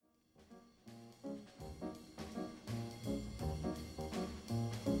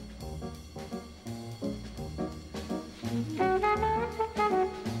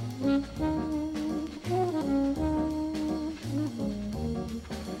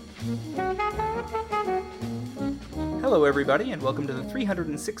Hello everybody, and welcome to the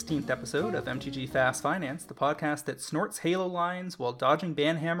 316th episode of MTG Fast Finance, the podcast that snorts Halo lines while dodging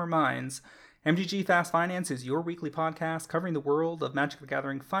Banhammer mines. MTG Fast Finance is your weekly podcast covering the world of Magic the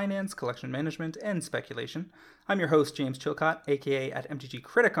Gathering finance, collection management, and speculation. I'm your host, James Chilcott, aka at MTG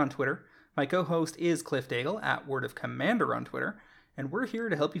Critic on Twitter. My co-host is Cliff Daigle at Word of Commander on Twitter, and we're here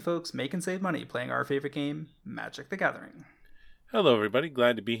to help you folks make and save money playing our favorite game, Magic the Gathering. Hello, everybody.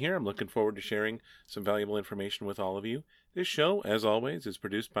 Glad to be here. I'm looking forward to sharing some valuable information with all of you. This show, as always, is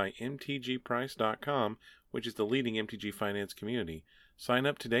produced by MTGPrice.com, which is the leading MTG finance community. Sign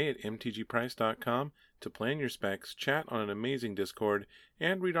up today at MTGPrice.com to plan your specs, chat on an amazing Discord,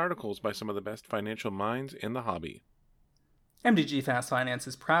 and read articles by some of the best financial minds in the hobby. MTG Fast Finance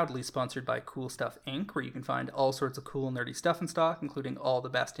is proudly sponsored by Cool Stuff Inc., where you can find all sorts of cool nerdy stuff in stock, including all the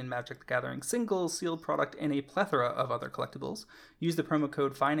best in Magic the Gathering singles, sealed product, and a plethora of other collectibles. Use the promo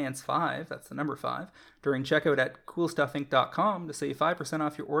code FINANCE5, that's the number 5, during checkout at CoolStuffInc.com to save 5%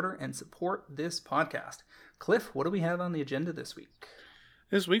 off your order and support this podcast. Cliff, what do we have on the agenda this week?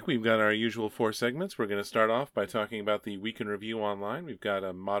 This week we've got our usual 4 segments. We're going to start off by talking about the Week in Review online. We've got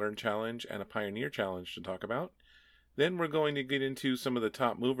a Modern Challenge and a Pioneer Challenge to talk about. Then we're going to get into some of the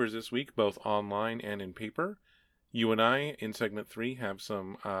top movers this week, both online and in paper. You and I, in segment 3, have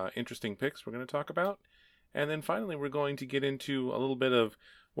some interesting picks we're going to talk about. And then finally, we're going to get into a little bit of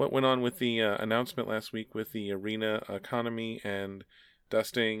what went on with the announcement last week with the arena economy and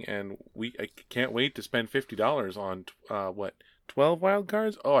dusting. And I can't wait to spend $50 on, 12 wild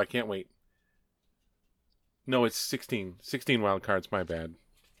cards? Oh, I can't wait. No, it's 16. 16 wild cards, my bad.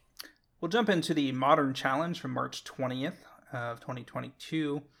 We'll jump into the Modern Challenge from March 20th of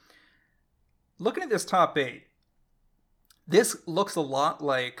 2022. Looking at this top 8, this looks a lot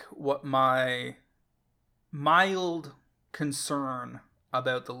like what my mild concern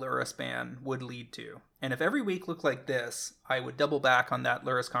about the Lurrus ban would lead to. And if every week looked like this, I would double back on that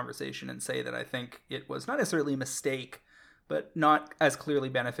Lurrus conversation and say that I think it was not necessarily a mistake, but not as clearly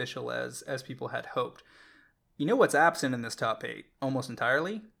beneficial as people had hoped. You know what's absent in this top 8 almost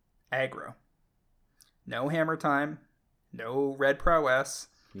entirely? Aggro. No Hammer Time, no Red Prowess,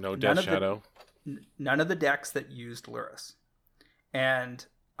 no Death Shadow. None of the decks that used Lurrus. And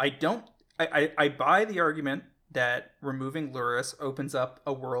I buy the argument that removing Lurrus opens up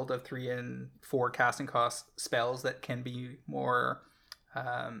a world of 3 and 4 casting cost spells that can be more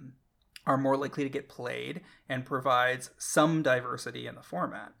are more likely to get played and provides some diversity in the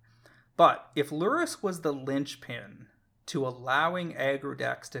format. But if Lurrus was the linchpin to allowing aggro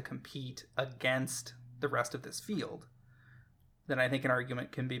decks to compete against the rest of this field, then I think an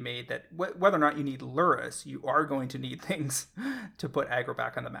argument can be made that whether or not you need Lurrus, you are going to need things to put aggro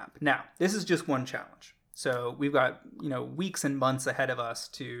back on the map. Now, this is just one challenge. So we've got, weeks and months ahead of us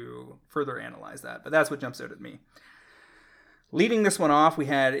to further analyze that, but that's what jumps out at me. Leading this one off, we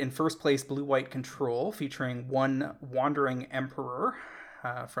had in first place Blue-White Control, featuring 1 Wandering Emperor,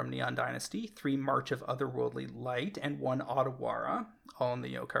 from Neon Dynasty, 3 March of Otherworldly Light, and 1 Otawara, all in the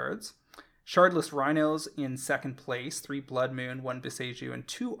Yo cards. Shardless Rhinos in second place, 3 Blood Moon, 1 Boseiju, and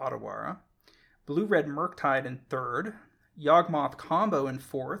 2 Otawara. Blue-Red Murktide in third. Yawgmoth Combo in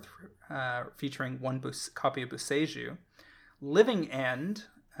fourth, featuring 1 copy of Boseiju. Living End,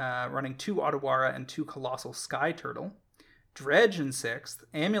 running 2 Otawara and 2 Colossal Sky Turtle. Dredge in sixth.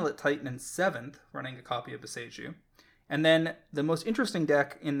 Amulet Titan in seventh, running a copy of Boseiju. And then the most interesting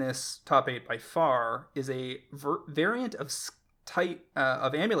deck in this top 8 by far is a variant of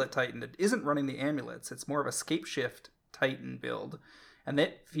Amulet Titan that isn't running the amulets. It's more of a Scapeshift Titan build. And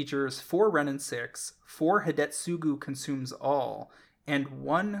that features 4 Wrenn and 6, 4 Hidetsugu Consumes All, and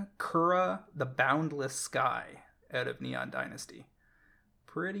 1 Kura the Boundless Sky out of Neon Dynasty.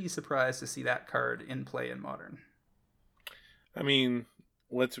 Pretty surprised to see that card in play in Modern. I mean,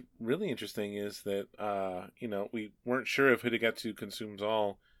 what's really interesting is that, we weren't sure if Hidegatsu Consumes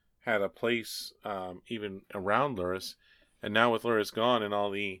All had a place even around Lurrus. And now with Lurrus gone and all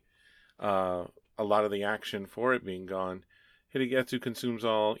the a lot of the action for it being gone, Hidegatsu Consumes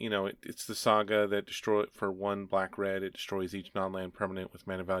All, it's the saga that for 1 black-red, it destroys each non-land permanent with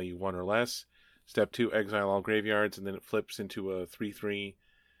mana value 1 or less. Step 2, exile all graveyards, and then it flips into a 3/3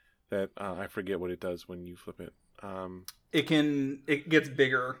 that I forget what it does when you flip it. It gets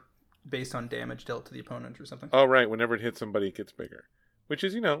bigger based on damage dealt to the opponent or something. Oh, right. Whenever it hits somebody, it gets bigger. Which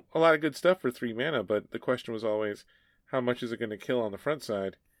is, a lot of good stuff for 3 mana, but the question was always, how much is it going to kill on the front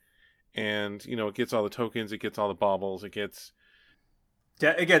side? And, it gets all the tokens, it gets all the baubles, it gets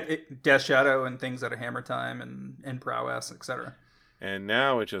Death Shadow and things out of Hammer Time and Prowess, etc. And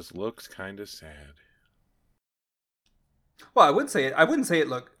now it just looks kind of sad. Well, I wouldn't say it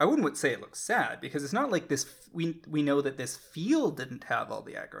looks sad because it's not like this. We know that this field didn't have all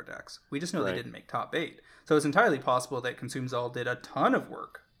the aggro decks. We just know Right. they didn't make top 8. So it's entirely possible that Consumes All did a ton of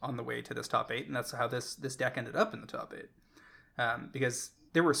work on the way to this top 8, and that's how this deck ended up in the top 8. Because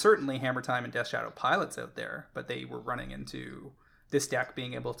there were certainly Hammer Time and Death Shadow pilots out there, but they were running into this deck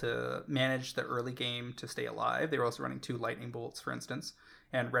being able to manage the early game to stay alive. They were also running 2 Lightning Bolts, for instance.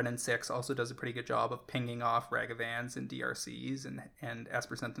 And Renin 6 also does a pretty good job of pinging off Ragavans and DRCs and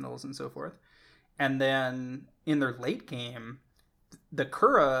Esper Sentinels and so forth. And then in their late game, the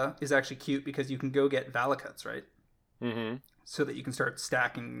Kura is actually cute because you can go get Valakuts, right? Mm-hmm. So that you can start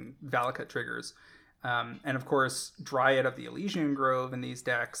stacking Valakut triggers. And of course, Dryad of the Elysian Grove in these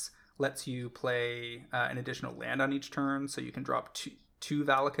decks lets you play an additional land on each turn, so you can drop two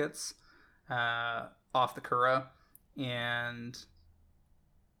Valakuts off the Kura, and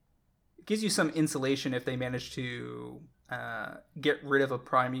it gives you some insulation if they manage to get rid of a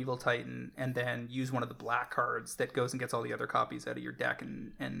Primeval Titan and then use one of the black cards that goes and gets all the other copies out of your deck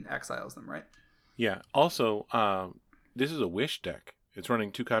and exiles them, right? Yeah. Also, this is a Wish deck. It's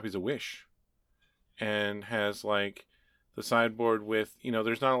running 2 copies of Wish, and has like the sideboard with,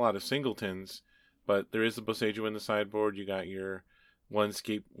 there's not a lot of singletons, but there is the Boseiju in the sideboard. You got your one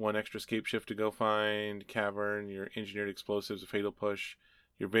extra scape shift to go find, Cavern, your engineered explosives, a fatal push,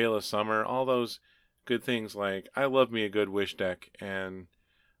 your Veil of Summer, all those good things. Like, I love me a good Wish deck, and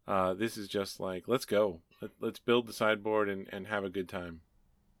this is just like, let's go. Let's build the sideboard and have a good time.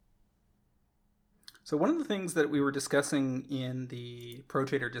 So one of the things that we were discussing in the Pro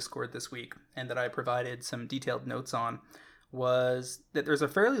Trader Discord this week, and that I provided some detailed notes on, was that there's a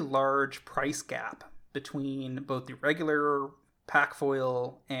fairly large price gap between both the regular pack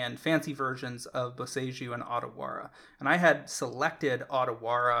foil and fancy versions of Boseiju and Otawara. And I had selected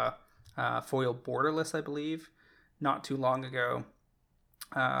Otawara foil borderless, I believe, not too long ago,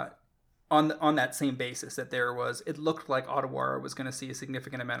 on that same basis that it looked like Otawara was going to see a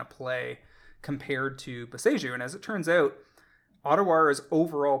significant amount of play compared to Boseiju. And as it turns out, Otawara's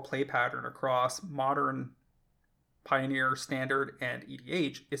overall play pattern across Modern, Pioneer, Standard, and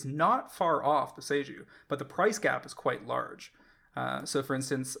EDH is not far off Boseiju, but the price gap is quite large. So for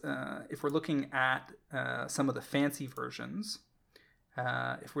instance, if we're looking at some of the fancy versions,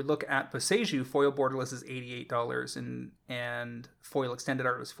 if we look at Boseiju, foil borderless is $88 and foil extended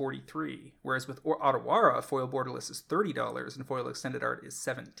art is $43, whereas with Otawara, foil borderless is $30 and foil extended art is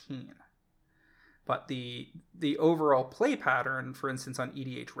 $17. But the overall play pattern, for instance, on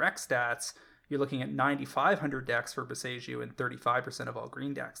EDH Rec stats, you're looking at 9,500 decks for Boseiju and 35% of all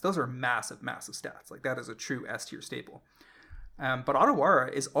green decks. Those are massive, massive stats. Like, that is a true S tier stable. But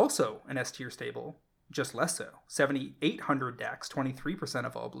Otawara is also an S tier stable, just less so. 7,800 decks, 23%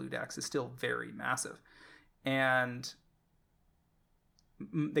 of all blue decks is still very massive. And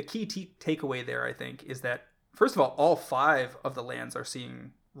the key takeaway there, I think, is that, first of all 5 of the lands are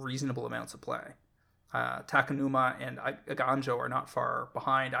seeing reasonable amounts of play. Takenuma and Aganjo are not far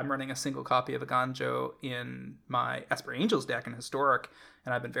behind. I'm running a single copy of Aganjo in my Esper Angels deck in Historic,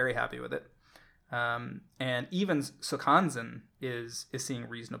 and I've been very happy with it. And even Sokanzen is seeing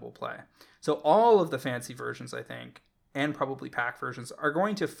reasonable play. So all of the fancy versions, I think, and probably pack versions, are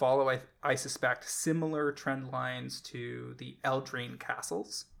going to follow, I suspect, similar trend lines to the Eldraine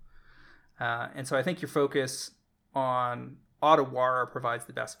Castles. And so I think your focus on Otawara provides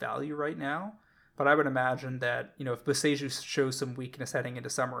the best value right now. But I would imagine that, if Boseiju shows some weakness heading into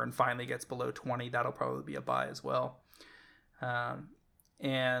summer and finally gets below 20, that'll probably be a buy as well.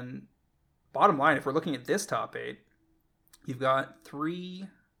 And bottom line, if we're looking at this top 8, you've got 3,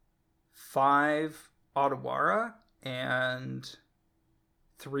 5 Otawara and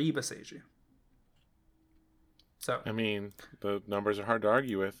 3 Boseiju. So, I mean, the numbers are hard to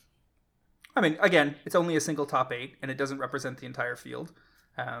argue with. I mean, again, it's only a single top 8, and it doesn't represent the entire field.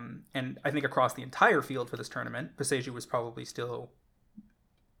 And I think across the entire field for this tournament, Boseiju was probably still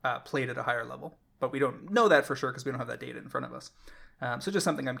played at a higher level. But we don't know that for sure because we don't have that data in front of us. So just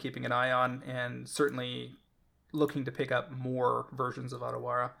something I'm keeping an eye on, and certainly looking to pick up more versions of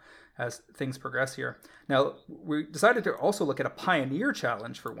Otawara as things progress here. Now, we decided to also look at a Pioneer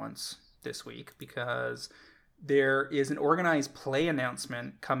Challenge for once this week, because there is an organized play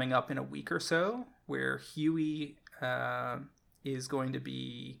announcement coming up in a week or so where Huey is going to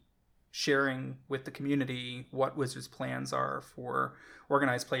be sharing with the community what Wizards' plans are for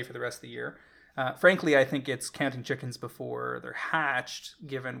organized play for the rest of the year. Frankly, I think it's counting chickens before they're hatched,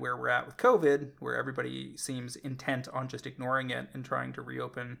 given where we're at with COVID, where everybody seems intent on just ignoring it and trying to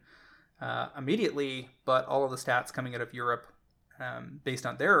reopen immediately. But all of the stats coming out of Europe, based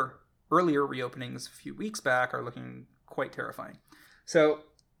on their earlier reopenings a few weeks back, are looking quite terrifying. So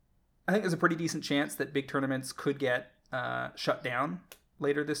I think there's a pretty decent chance that big tournaments could get shut down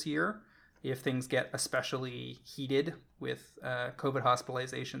later this year if things get especially heated with COVID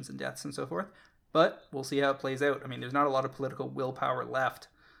hospitalizations and deaths and so forth. But we'll see how it plays out. I mean, there's not a lot of political willpower left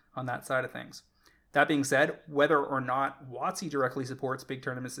on that side of things. That being said, whether or not WotC directly supports big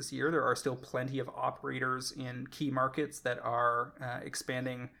tournaments this year, there are still plenty of operators in key markets that are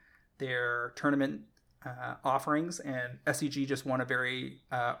expanding their tournament offerings. And SCG just ran a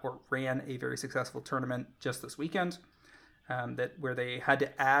very successful tournament just this weekend. Where they had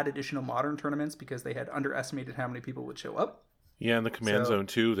to add additional modern tournaments because they had underestimated how many people would show up. Yeah, and the Command Zone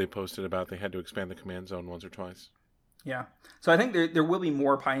too, they posted about they had to expand the Command Zone once or twice. Yeah. So I think there will be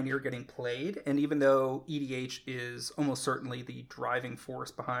more Pioneer getting played, and even though EDH is almost certainly the driving force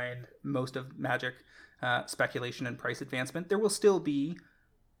behind most of Magic speculation and price advancement, there will still be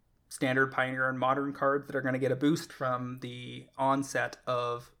standard Pioneer and modern cards that are going to get a boost from the onset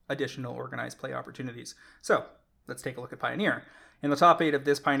of additional organized play opportunities. So let's take a look at Pioneer. In the top 8 of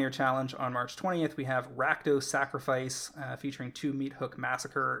this Pioneer Challenge on March 20th, we have Rakdos Sacrifice featuring 2 Meat Hook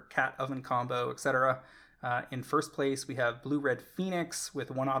Massacre, Cat Oven Combo, etc. In first place, we have Blue Red Phoenix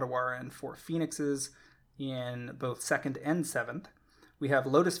with 1 Otawara and 4 Phoenixes in both 2nd and 7th. We have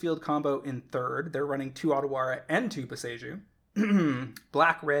Lotus Field Combo in 3rd. They're running 2 Otawara and 2 Boseiju.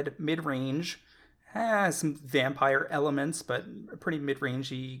 Black Red Mid-Range has some vampire elements, but a pretty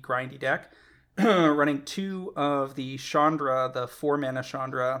mid-rangey, grindy deck. Running 2 of the Chandra, the 4-mana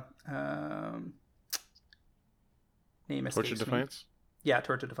Chandra. Name escapes Torch of Defiance? Yeah,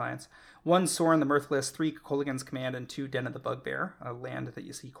 Torch of Defiance. 1 Sorin the Mirthless, 3 Kolaghan's Command, and 2 Den of the Bugbear, a land that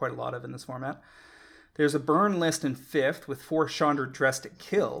you see quite a lot of in this format. There's a burn list in 5th with 4 Chandra Dressed to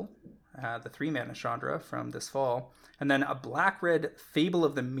Kill, the 3-mana Chandra from this fall. And then a black-red Fable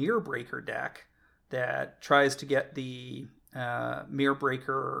of the Mirrorbreaker deck that tries to get the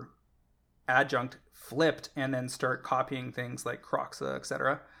Mirrorbreaker adjunct flipped and then start copying things like Kroxa,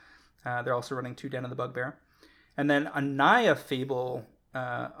 etc. They're also running 2 Den of the Bugbear. And then a Naya Fable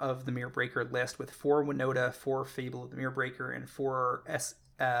of the Mirrorbreaker list with 4 Winota, 4 Fable of the Mirrorbreaker, and 4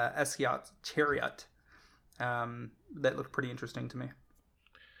 Eshiot Chariot. That looked pretty interesting to me.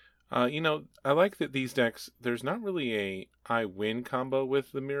 I like that these decks, there's not really a I win combo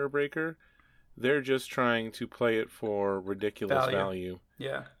with the Mirrorbreaker. They're just trying to play it for ridiculous value.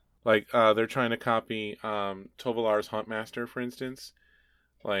 Yeah. Like, they're trying to copy Tovolar's Huntmaster, for instance.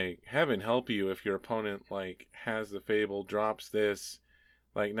 Like, heaven help you if your opponent, like, has the Fable, drops this.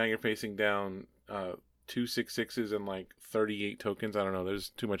 Like, now you're facing down 2 6/6s and, like, 38 tokens. I don't know. There's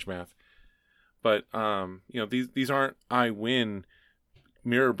too much math. But, these aren't I win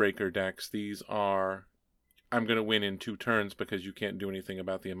Mirrorbreaker decks. These are I'm going to win in 2 turns because you can't do anything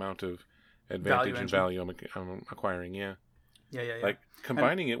about the amount of advantage and value I'm acquiring. Yeah. Yeah. Like,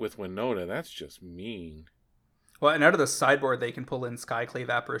 combining it with Winota, that's just mean. Well, and out of the sideboard, they can pull in Skyclave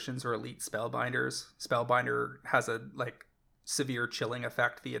Apparitions or Elite Spellbinders. Spellbinder has a, severe chilling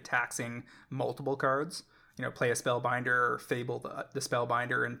effect via taxing multiple cards. Play a Spellbinder or Fable the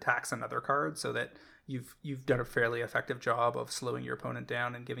Spellbinder and tax another card so that you've done a fairly effective job of slowing your opponent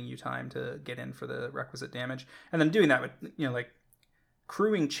down and giving you time to get in for the requisite damage. And then doing that with,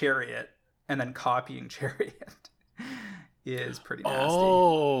 crewing Chariot and then copying Chariot. Is pretty nasty.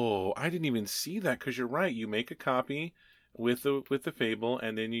 Oh, I didn't even see that because you're right. You make a copy with the Fable,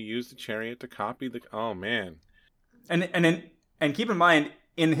 and then you use the Chariot to copy the. Oh man! And keep in mind,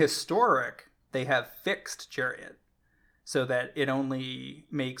 in Historic, they have fixed Chariot, so that it only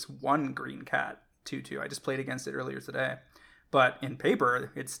makes 1 green cat 2/2. I just played against it earlier today, but in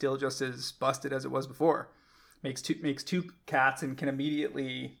paper, it's still just as busted as it was before. Makes 2 cats and can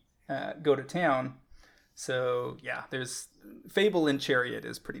immediately go to town. So, yeah, there's Fable and Chariot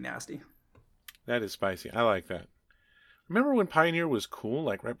is pretty nasty. That is spicy. I like that. Remember when Pioneer was cool?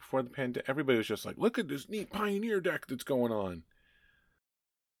 Like, right before the pandemic, everybody was just like, look at this neat Pioneer deck that's going on.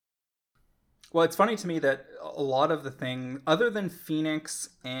 Well, it's funny to me that a lot of the things, other than Phoenix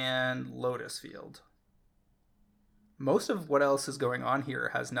and Lotus Field, most of what else is going on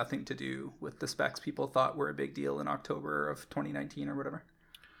here has nothing to do with the specs people thought were a big deal in October of 2019 or whatever.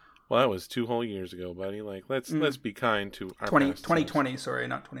 Well, that was 2 whole years ago, buddy. Like, let's be kind to our 2020, sorry,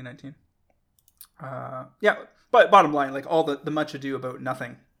 not 2019. Yeah, but bottom line, all the much ado about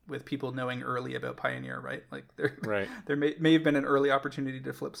nothing with people knowing early about Pioneer, right? Like Right. there may have been an early opportunity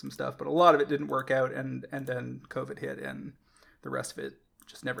to flip some stuff, but a lot of it didn't work out, and then COVID hit, and the rest of it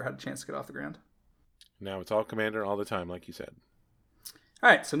just never had a chance to get off the ground. Now it's all Commander all the time, like you said. All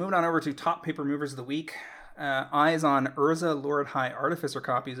right, so moving on over to top paper movers of the week. Eyes on Urza Lurid High Artificer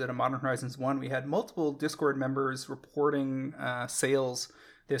copies at a Modern Horizons 1. We had multiple Discord members reporting sales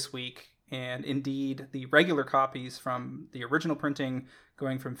this week, and indeed the regular copies from the original printing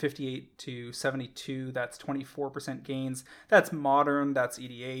going from 58 to 72, that's 24% gains. That's Modern, that's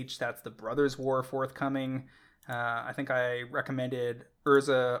EDH, that's the Brothers War forthcoming. I think I recommended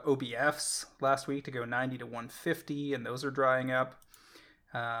Urza OBFs last week to go 90 to 150, and those are drying up.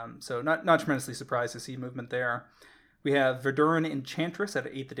 So not tremendously surprised to see movement there. We have Verduran Enchantress at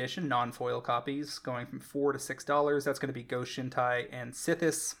 8th edition, non-foil copies, going from $4 to $6. That's going to be Ghost Shintai and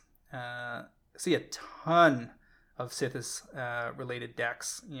Sithis. See a ton of Sithis related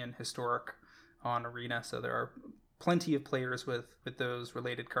decks in Historic on Arena, so there are plenty of players with those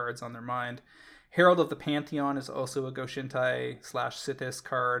related cards on their mind. Herald of the Pantheon is also a Ghost Shintai / Sithis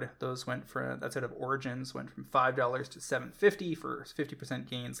card. Those that's out of Origins, went from $5 to $7.50 for 50%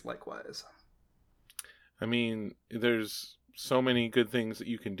 gains likewise. I mean, there's so many good things that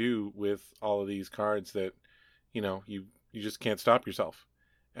you can do with all of these cards that, you just can't stop yourself.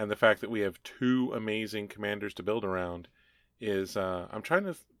 And the fact that we have two amazing commanders to build around is, I was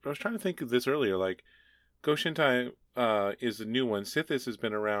trying to think of this earlier, like, Ghost Shintai is a new one. Sithis has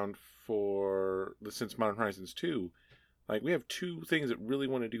been around since Modern Horizons 2. Like, we have two things that really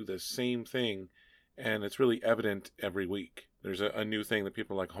want to do the same thing, and it's really evident every week. There's a new thing that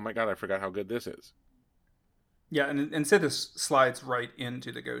people are like, oh my god, I forgot how good this is. Yeah, and Sithis slides right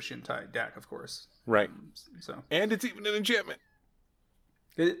into the Ghost Shintai deck, of course. Right. So, and it's even an enchantment.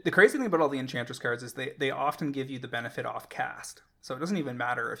 The crazy thing about all the Enchantress cards is they often give you the benefit off cast. So it doesn't even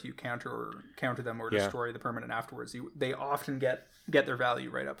matter if you counter them or destroy the permanent afterwards. They often get their value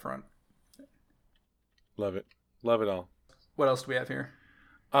right up front. Love it. Love it all. What else do we have here?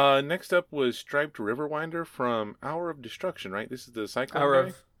 Next up was Striped Riverwinder from Hour of Destruction, right? This is the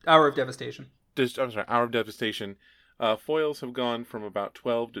Cyclone Hour of Devastation. Hour of Devastation. Foils have gone from about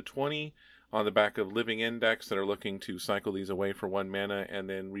 12 to 20 on the back of Living End decks that are looking to cycle these away for 1 mana and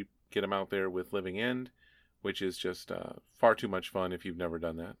then get them out there with Living End, which is just far too much fun if you've never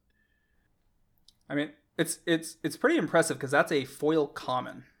done that. I mean, it's pretty impressive because that's a foil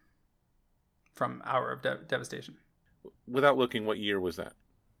common from Hour of Devastation. Without looking, what year was that?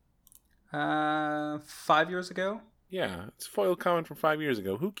 5 years ago. Yeah, it's foil common from 5 years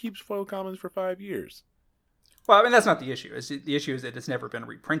ago. Who keeps foil commons for 5 years? Well, I mean, that's not the issue. The issue is that it's never been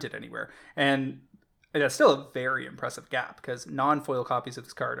reprinted anywhere. And that's still a very impressive gap because non-foil copies of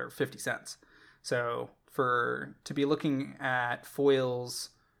this card are 50 cents. So to be looking at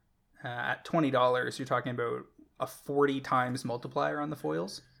foils at $20, you're talking about a 40 times multiplier on the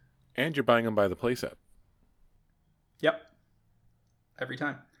foils. And you're buying them by the playset. Yep. Every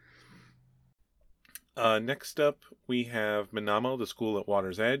time. Next up, we have Minamo, the School at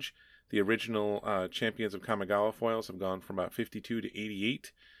Water's Edge. The original Champions of Kamigawa foils have gone from about 52 to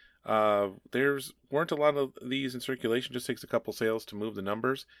 88. There's weren't a lot of these in circulation. Just takes a couple sales to move the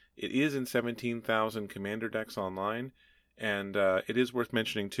numbers. It is in 17,000 commander decks online, and it is worth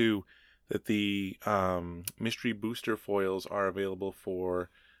mentioning too that the mystery booster foils are available for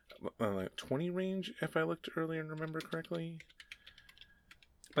 20 range, if I looked earlier and remember correctly.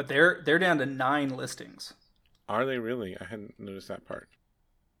 But they're down to 9 listings. Are they really? I hadn't noticed that part.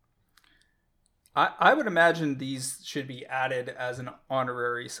 I would imagine these should be added as an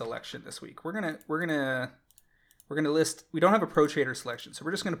honorary selection this week. We're gonna list. We don't have a Pro Trader selection, so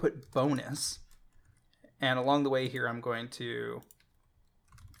we're just gonna put bonus. And along the way here, I'm going to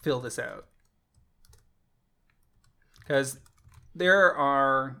fill this out because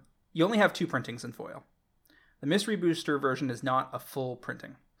you only have 2 printings in foil. The Mystery Booster version is not a full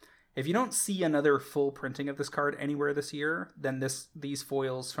printing. If you don't see another full printing of this card anywhere this year, then these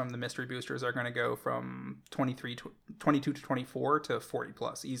foils from the Mystery Boosters are going to go from 22 to 24 to 40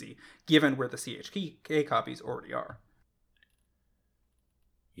 plus, easy, given where the CHK copies already are.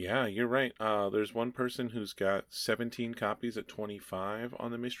 Yeah, you're right. There's one person who's got 17 copies at 25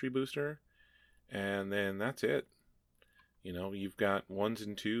 on the Mystery Booster, and then that's it. You've got 1s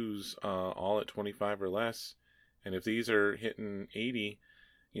and 2s all at 25 or less, and if these are hitting 80...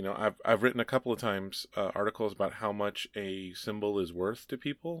 I've written a couple of times articles about how much a symbol is worth to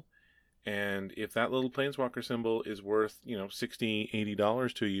people. And if that little Planeswalker symbol is worth, $60,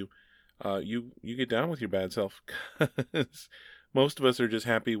 $80 to you, you get down with your bad self. 'Cause most of us are just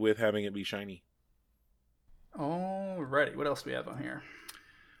happy with having it be shiny. Alrighty, what else do we have on here?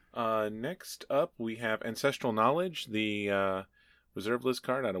 Next up, we have Ancestral Knowledge. The reserve list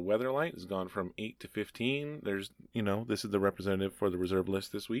card out of Weatherlight has gone from 8 to 15. There's, this is the representative for the reserve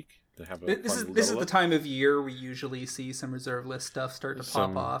list this week. To have this is the time of year we usually see some reserve list stuff start to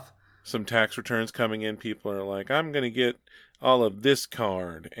pop off. Some tax returns coming in. People are like, I'm going to get all of this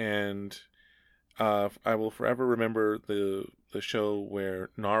card. And I will forever remember the show where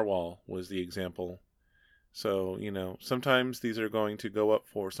Narwhal was the example. So, sometimes these are going to go up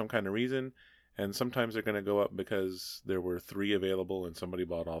for some kind of reason, and sometimes they're going to go up because there were 3 available and somebody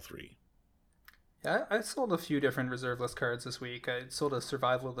bought all 3. Yeah, I sold a few different reserve list cards this week. I sold a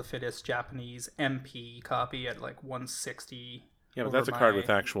Survival of the Fittest Japanese MP copy at like 160. Yeah, but that's a card with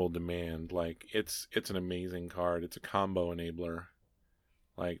actual demand. Like, it's an amazing card. It's a combo enabler.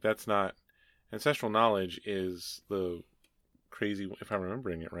 Like, that's not... Ancestral Knowledge is the crazy... If I'm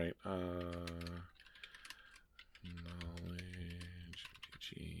remembering it right. Knowledge...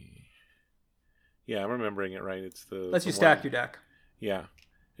 Yeah, I'm remembering it right. It's the... Lets you stack your deck. Yeah.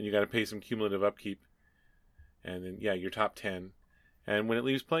 And you got to pay some cumulative upkeep. And then, your top 10. And when it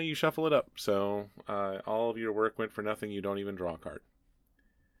leaves play, you shuffle it up. So all of your work went for nothing. You don't even draw a card.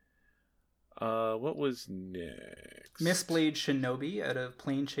 What was next? Mistblade Shinobi out of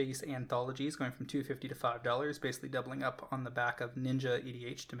Plane Chase Anthologies, going from $2.50 to $5, basically doubling up on the back of Ninja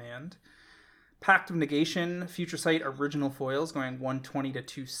EDH demand. Pact of Negation, Future Sight original foils, going $120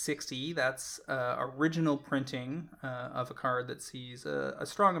 to $260. That's original printing of a card that sees a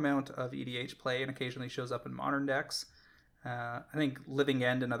strong amount of EDH play and occasionally shows up in modern decks. I think Living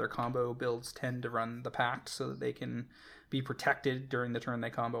End and other combo builds tend to run the Pact so that they can be protected during the turn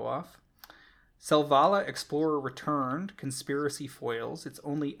they combo off. Selvala Explorer Returned, Conspiracy foils. It's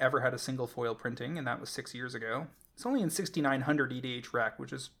only ever had a single foil printing, and that was 6 years ago. It's only in 6,900 EDH rec,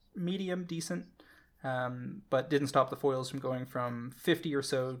 which is medium, decent, but didn't stop the foils from going from 50 or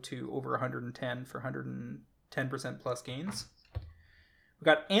so to over 110 for 110% plus gains. We've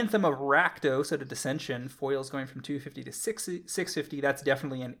got Anthem of Rakdos out of Dissension, foils going from 250 to 650. That's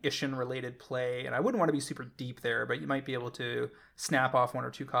definitely an Isshin-related play, and I wouldn't want to be super deep there, but you might be able to snap off 1 or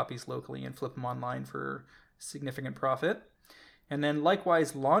 2 copies locally and flip them online for significant profit. And then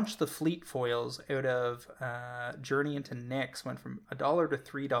likewise, Launch the Fleet foils out of Journey into Nyx went from $1 to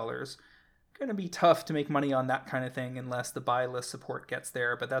 $3. Going to be tough to make money on that kind of thing unless the buy list support gets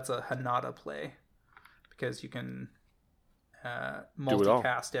there, but that's a Hanada play because you can...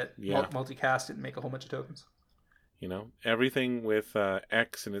 multicast it and make a whole bunch of tokens. Everything with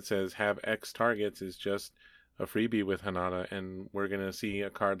X and it says have X targets is just a freebie with Hanada, and we're going to see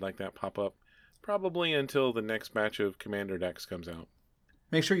a card like that pop up probably until the next batch of Commander decks comes out.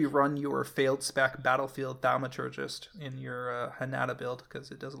 Make sure you run your failed spec Battlefield Thaumaturgist in your Hanada build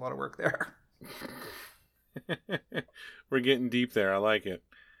because it does a lot of work there. We're getting deep there. I like it.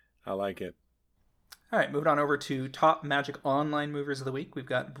 All right, moving on over to top Magic Online movers of the week. We've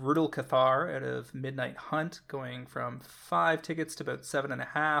got Brutal Cathar out of Midnight Hunt, going from 5 tickets to about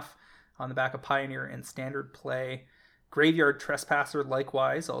 7.5 on the back of Pioneer and Standard play. Graveyard Trespasser,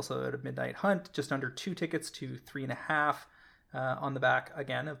 likewise, also out of Midnight Hunt, just under 2 tickets to 3.5 on the back,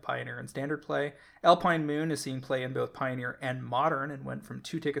 again, of Pioneer and Standard play. Alpine Moon is seeing play in both Pioneer and Modern and went from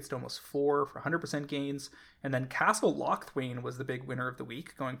 2 tickets to almost 4 for 100% gains. And then Castle Lochthwain was the big winner of the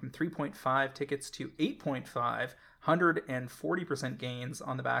week, going from 3.5 tickets to 8.5, 140% gains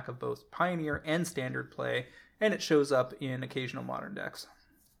on the back of both Pioneer and Standard play, and it shows up in occasional Modern decks.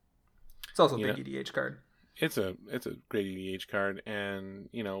 It's also a big EDH card. It's a great EDH card, and,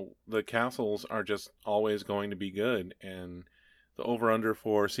 the castles are just always going to be good, and the over-under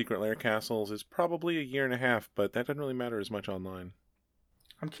for Secret Lair castles is probably 1.5 years, but that doesn't really matter as much online.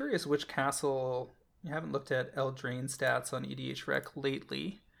 I'm curious which castle... You haven't looked at Eldraine stats on EDH Rec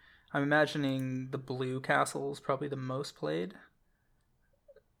lately. I'm imagining the blue castle is probably the most played.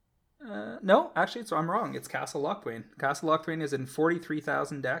 No, actually, I'm wrong. It's Castle Lochthwain. Castle Lochthwain is in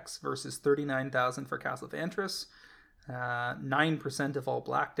 43,000 decks versus 39,000 for Castle Vantress. 9% of all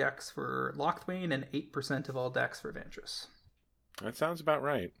black decks for Lochthwain and 8% of all decks for Vantress. That sounds about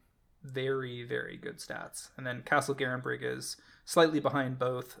right. Very, very good stats. And then Castle Garenbrig is slightly behind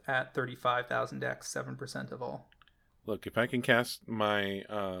both at 35,000 decks, 7% of all. Look, if I can cast my...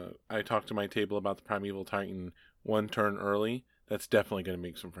 I talked to my table about the Primeval Titan 1 turn early, that's definitely going to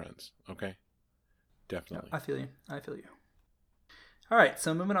make some friends, okay? Definitely. I feel you. All right,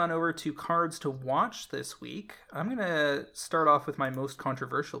 so moving on over to cards to watch this week. I'm going to start off with my most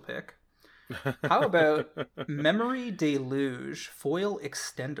controversial pick. How about Memory Deluge Foil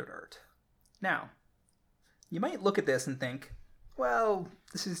Extended Art? Now, you might look at this and think, well,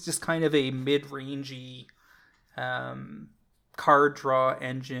 this is just kind of a mid-rangey card draw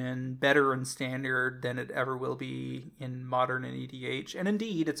engine, better in standard than it ever will be in modern and EDH. And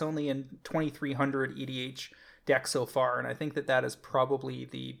indeed, it's only in 2300 EDH decks so far. And I think that is probably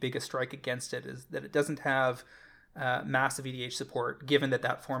the biggest strike against it, is that it doesn't have massive EDH support, given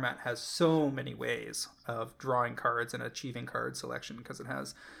that format has so many ways of drawing cards and achieving card selection, because it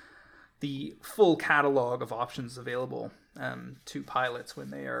has the full catalog of options available to pilots when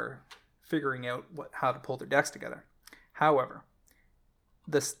they are figuring out how to pull their decks together. However,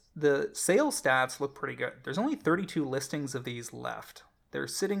 the sales stats look pretty good. There's only 32 listings of these left. They're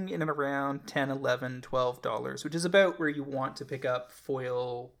sitting in and around $10, $11, $12, which is about where you want to pick up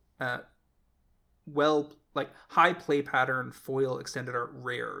foil, high play pattern foil extended art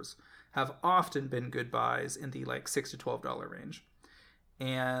rares have often been good buys in the $6 to $12 range.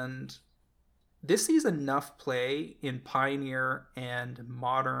 And this sees enough play in Pioneer and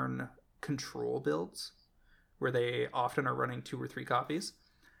modern control builds, where they often are running 2 or 3 copies,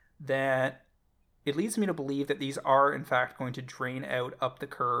 that it leads me to believe that these are in fact going to drain out up the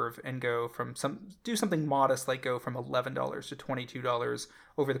curve and do something modest, like go from $11 to $22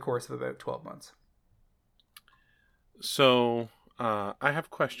 over the course of about 12 months. So I have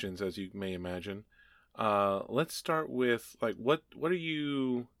questions, as you may imagine. Let's start with what are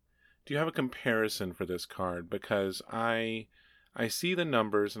you? Do you have a comparison for this card? Because I see the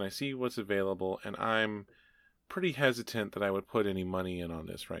numbers and I see what's available, and I'm pretty hesitant that I would put any money in on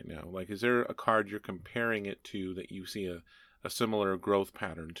this right now. Is there a card you're comparing it to that you see a similar growth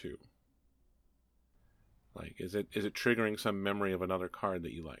pattern to? Is it triggering some memory of another card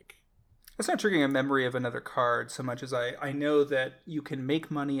that you like? It's not triggering a memory of another card so much as I know that you can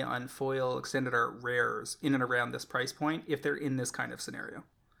make money on foil extended art rares in and around this price point if they're in this kind of scenario,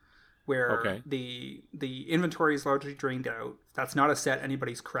 where the inventory is largely drained out. That's not a set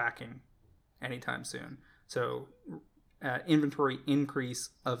anybody's cracking anytime soon. So inventory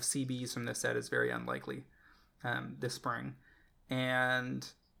increase of CBs from this set is very unlikely this spring. And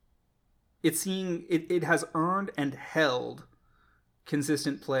it has earned and held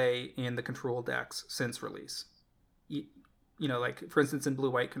consistent play in the control decks since release. For instance, in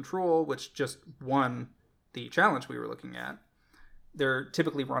Blue-White Control, which just won the challenge we were looking at, they're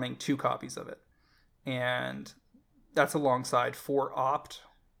typically running 2 copies of it. And that's alongside 4 Opt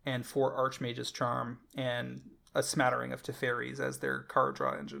and 4 Archmage's Charm and a smattering of Teferis as their card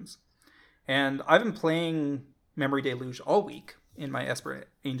draw engines. And I've been playing Memory Deluge all week in my Esper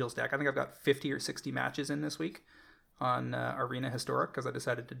Angels deck. I think I've got 50 or 60 matches in this week on Arena Historic, because I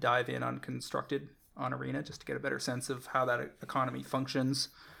decided to dive in on Constructed on Arena just to get a better sense of how that economy functions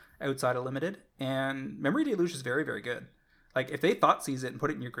outside of Limited. And Memory Deluge is very, very good. If they Thoughtseize it and put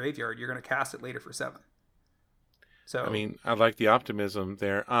it in your graveyard, you're going to cast it later for 7. So I like the optimism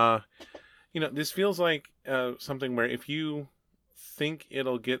there. This feels like something where if you think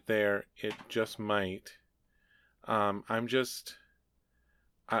it'll get there, it just might. I'm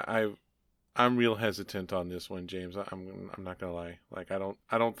real hesitant on this one, James. I'm not gonna lie.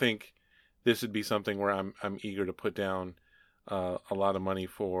 I don't think this would be something where I'm eager to put down a lot of money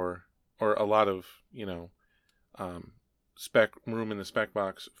for, or a lot of spec room in the spec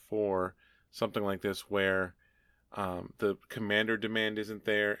box for something like this, where the commander demand isn't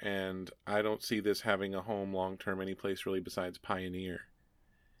there, and I don't see this having a home long term any place really besides Pioneer.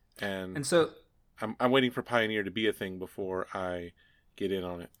 And so I'm waiting for Pioneer to be a thing before I get in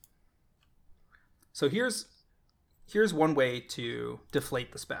on it. So here's one way to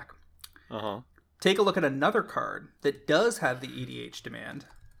deflate the spec. Take a look at another card that does have the EDH demand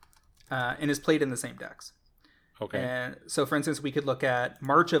and is played in the same decks. Okay. And so, for instance, we could look at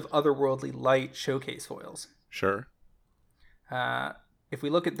March of Otherworldly Light showcase foils. Sure. If we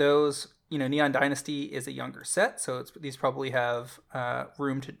look at those, Neon Dynasty is a younger set, so these probably have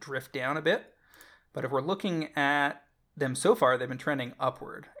room to drift down a bit. But if we're looking at them so far, they've been trending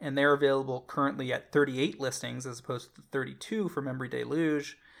upward, and they're available currently at 38 listings as opposed to 32 for Memory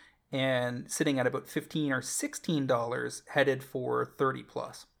Deluge, and sitting at about $15 or $16 headed for 30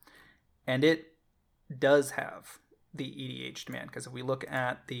 plus. And it does have the EDH demand, because if we look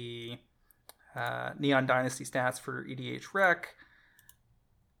at the Neon Dynasty stats for EDH Rec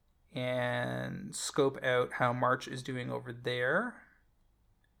and scope out how March is doing over there,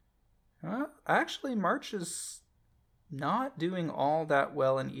 actually March is not doing all that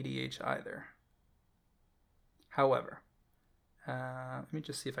well in EDH either. However, let me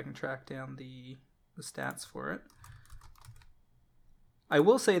just see if I can track down the stats for it. I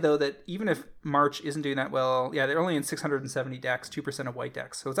will say, though, that even if March isn't doing that well, they're only in 670 decks, 2% of white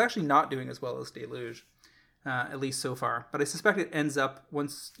decks. So it's actually not doing as well as Deluge, at least so far. But I suspect it ends up,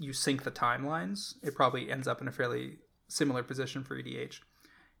 once you sync the timelines, it probably ends up in a fairly similar position for EDH.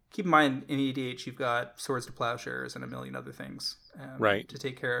 Keep in mind, in EDH, you've got Swords to Plowshares and a million other things right. to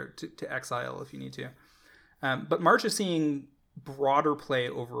take care to exile if you need to. But March is seeing broader play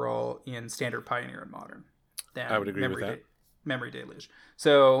overall in Standard, Pioneer, and Modern than I would agree with that. Memory Deluge.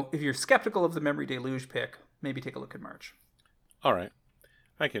 So if you're skeptical of the Memory Deluge pick, maybe take a look at March. All right.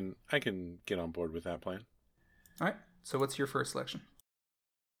 I can get on board with that plan. All right. So what's your first selection?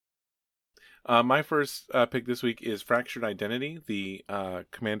 My first pick this week is Fractured Identity, the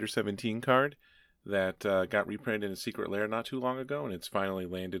Commander 17 card that got reprinted in a Secret Lair not too long ago, and it's finally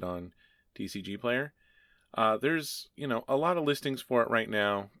landed on TCG Player. There's a lot of listings for it right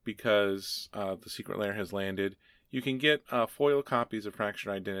now because the Secret Lair has landed. You can get foil copies of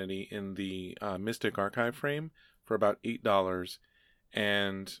Fractured Identity in the Mystic Archive frame for about $8.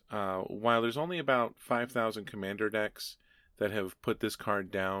 And while there's only about 5,000 Commander decks that have put this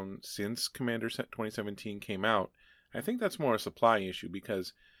card down since Commander 2017 came out, I think that's more a supply issue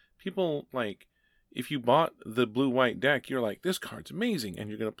because people, like, if you bought the blue-white deck, you're like, this card's amazing, and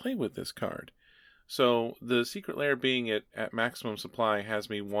you're going to play with this card. So the Secret Lair being at maximum supply has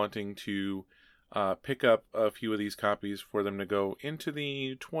me wanting to pick up a few of these copies for them to go into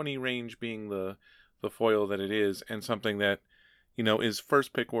the 20 range, being the foil that it is, and something that is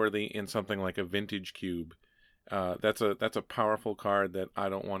first pick worthy in something like a Vintage Cube. That's a powerful card that I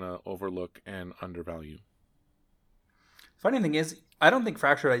don't want to overlook and undervalue. Funny thing is, I don't think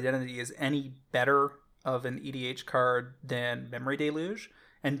Fractured Identity is any better of an EDH card than Memory Deluge,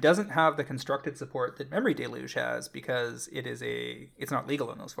 and doesn't have the constructed support that Memory Deluge has because it's not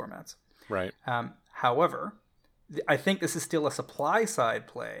legal in those formats. Right. However, I think this is still a supply side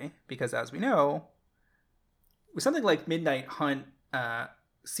play because, as we know, with something like Midnight Hunt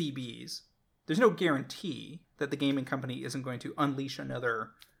CBs, there's no guarantee that the gaming company isn't going to unleash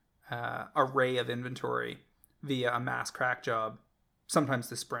another array of inventory via a mass crack job sometimes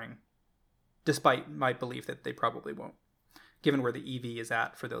this spring, despite my belief that they probably won't, given where the EV is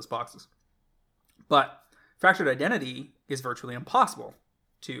at for those boxes. But Fractured Identity is virtually impossible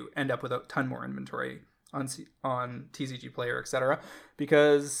to end up with a ton more inventory on TCG Player, etc.,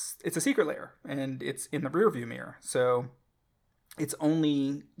 because it's a Secret Lair and it's in the rearview mirror. So it's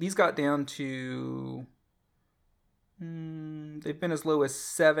only, these got down to, they've been as low as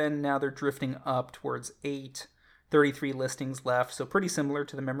 7, now they're drifting up towards 8, 33 listings left, so pretty similar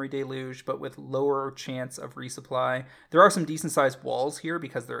to the Memory Deluge, but with lower chance of resupply. There are some decent sized walls here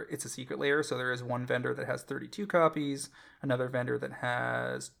because it's a Secret Lair, so there is one vendor that has 32 copies, another vendor that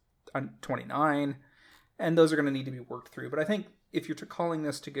has 29, and those are going to need to be worked through. But I think if you're calling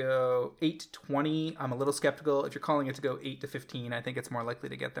this to go 8 to 20, I'm a little skeptical. If you're calling it to go 8 to 15, I think it's more likely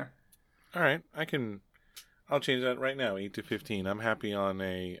to get there. All right, I'll change that right now, 8 to 15. I'm happy on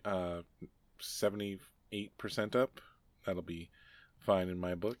a 78% up. That'll be fine in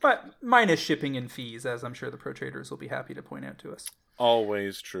my book. But minus shipping and fees, as I'm sure the pro traders will be happy to point out to us.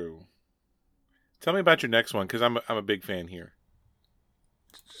 Always true. Tell me about your next one, because I'm a big fan here.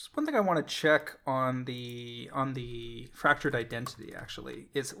 Just one thing I want to check on the Fractured Identity, actually,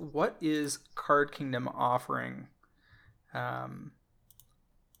 is what is Card Kingdom offering on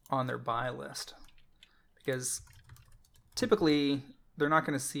their buy list? Because typically they're not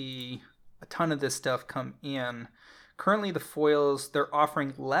going to see a ton of this stuff come in. Currently, the foils, they're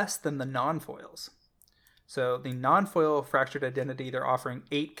offering less than the non-foils. So the non-foil Fractured Identity, they're offering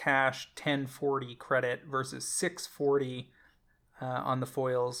 8 cash, 1040 credit versus 640 on the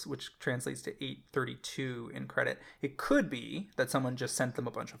foils, which translates to 832 in credit. It could be that someone just sent them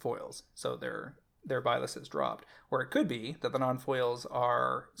a bunch of foils, so their buy list has dropped. Or it could be that the non-foils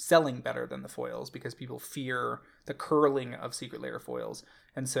are selling better than the foils because people fear the curling of Secret Lair foils.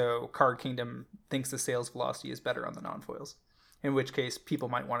 And so Card Kingdom thinks the sales velocity is better on the non-foils. In which case, people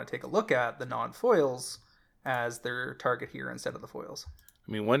might want to take a look at the non-foils as their target here instead of the foils.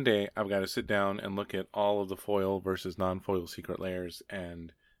 I mean, one day I've got to sit down and look at all of the foil versus non-foil Secret Lairs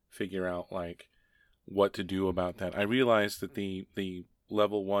and figure out, like, what to do about that. I realize that the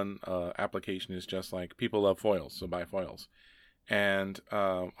level 1 application is just like, people love foils, so buy foils. And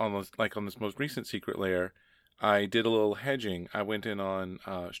on this most recent Secret Lair, I did a little hedging. I went in on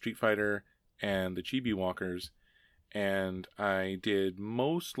Street Fighter and the Chibi Walkers, and I did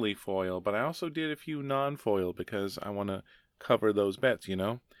mostly foil, but I also did a few non-foil because I want to cover those bets,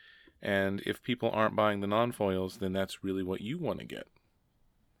 And if people aren't buying the non-foils, then that's really what you want to get.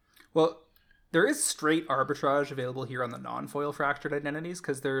 Well, there is straight arbitrage available here on the non-foil Fractured Identities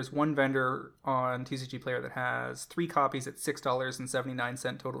because there's one vendor on TCG Player that has 3 copies at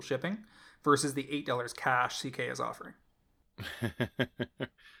 $6.79 total shipping versus the $8 cash CK is offering.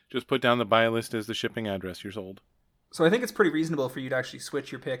 Just put down the buy list as the shipping address. You're sold. So I think it's pretty reasonable for you to actually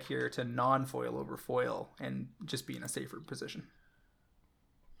switch your pick here to non-foil over foil and just be in a safer position.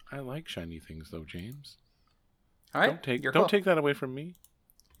 I like shiny things, though, James. All right, don't take that away from me.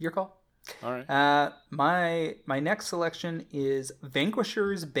 Your call. All right. My next selection is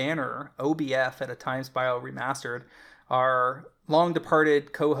Vanquisher's Banner OBF at a Times Bio Remastered. Our long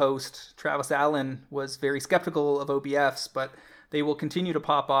departed co-host Travis Allen was very skeptical of OBFs, but they will continue to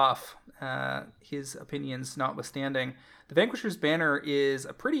pop off, his opinions notwithstanding. The Vanquisher's Banner is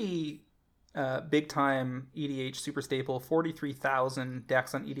a pretty big-time EDH super staple, 43,000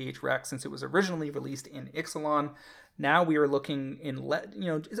 decks on EDH Rec since it was originally released in Ixalan. Now we are looking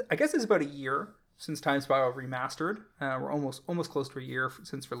I guess it's about a year since Times Bio Remastered. We're almost close to a year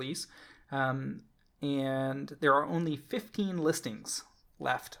since release. And there are only 15 listings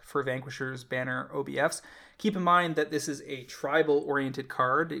left for Vanquisher's Banner OBFs. Keep in mind that this is a tribal-oriented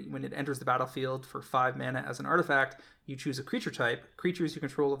card. When it enters the battlefield for 5 mana as an artifact, you choose a creature type. Creatures you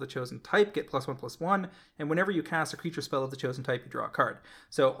control of the chosen type get +1/+1, and whenever you cast a creature spell of the chosen type, you draw a card.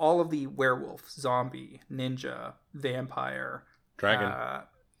 So all of the werewolf, zombie, ninja, vampire,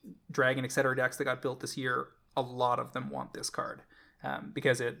 dragon, etc. decks that got built this year, a lot of them want this card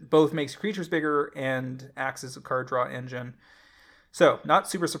because it both makes creatures bigger and acts as a card draw engine. So, not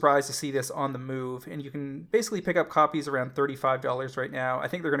super surprised to see this on the move, and you can basically pick up copies around $35 right now. I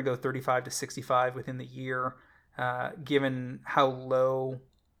think they're going to go $35 to $65 within the year, given how low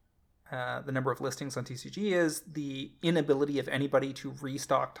the number of listings on TCG is, the inability of anybody to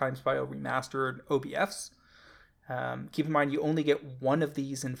restock Times Bio Remastered OBFs. Keep in mind, you only get one of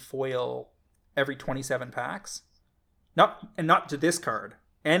these in foil every 27 packs. Not to this card.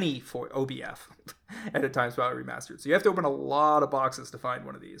 Any for OBF at a Times Bio Remastered. So you have to open a lot of boxes to find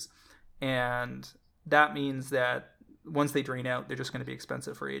one of these. And that means that once they drain out, they're just going to be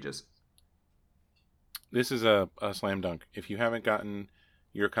expensive for ages. This is a slam dunk. If you haven't gotten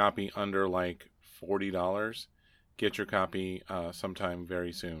your copy under like $40, get your copy sometime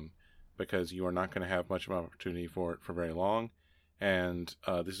very soon, because you are not going to have much of an opportunity for it for very long. And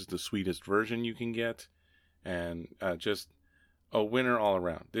this is the sweetest version you can get. And just a winner all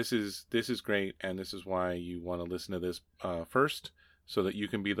around. This is great, and this is why you want to listen to this first, so that you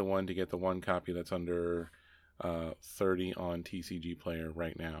can be the one to get the one copy that's under 30 on TCG Player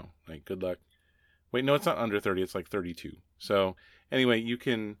right now. Like, good luck. Wait, no, it's not under 30. It's like 32. So anyway, you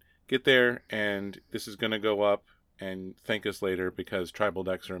can get there, and this is going to go up, and thank us later, because tribal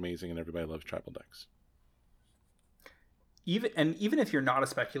decks are amazing, and everybody loves tribal decks. Even if you're not a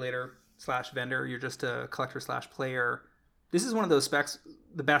speculator / vendor, you're just a collector / player. This is one of those specs,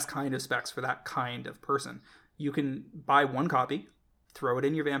 the best kind of specs for that kind of person. You can buy one copy, throw it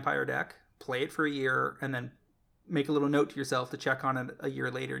in your vampire deck, play it for a year, and then make a little note to yourself to check on it a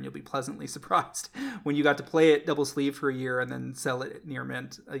year later, and you'll be pleasantly surprised when you got to play it double sleeve for a year and then sell it near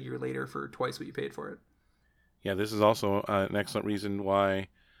mint a year later for twice what you paid for it. Yeah, this is also an excellent reason why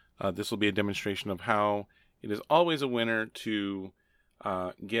this will be a demonstration of how it is always a winner to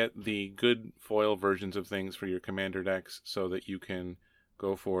get the good foil versions of things for your commander decks, so that you can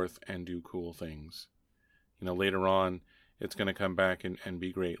go forth and do cool things. Later on, it's going to come back and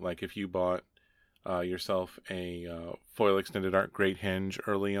be great. Like if you bought yourself a foil extended art Great Henge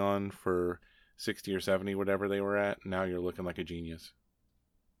early on for 60 or 70, whatever they were at, now you're looking like a genius.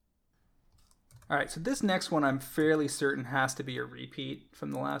 All right, so this next one I'm fairly certain has to be a repeat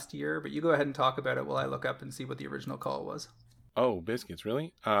from the last year, but you go ahead and talk about it while I look up and see what the original call was. Oh, biscuits,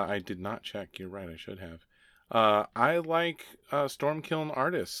 really? I did not check. You're right, I should have. I like Stormkiln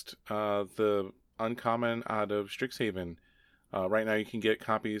Artist, the uncommon out of Strixhaven. Right now you can get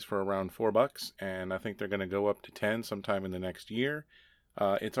copies for around $4, and I think they're going to go up to 10 sometime in the next year.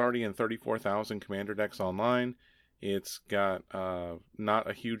 It's already in 34,000 commander decks online. It's got not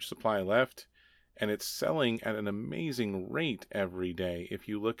a huge supply left, and it's selling at an amazing rate every day. If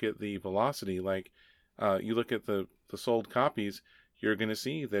you look at the velocity, you look at the sold copies, you're going to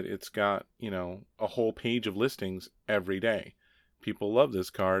see that it's got, a whole page of listings every day. People love this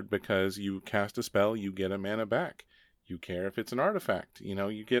card because you cast a spell, you get a mana back. You care if it's an artifact.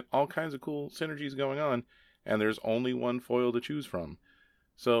 You get all kinds of cool synergies going on, and there's only one foil to choose from.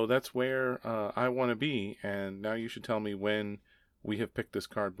 So that's where I want to be, and now you should tell me when we have picked this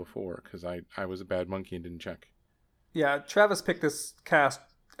card before, because I was a bad monkey and didn't check. Yeah, Travis picked this cast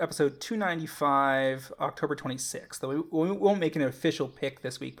episode 295, October 26th. Though we won't make an official pick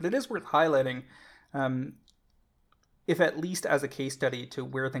this week, but it is worth highlighting, if at least as a case study to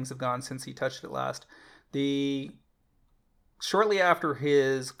where things have gone since he touched it last. Shortly after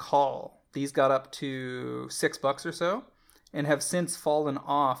his call, these got up to $6 or so, and have since fallen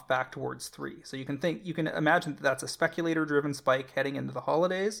off back towards 3. So you can imagine that that's a speculator-driven spike heading into the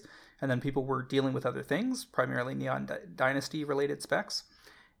holidays, and then people were dealing with other things, primarily Neon Dynasty-related specs.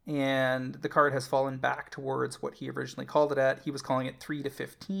 And the card has fallen back towards what he originally called it at. He was calling it 3 to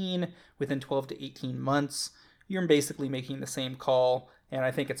 15 within 12 to 18 months. You're basically making the same call, and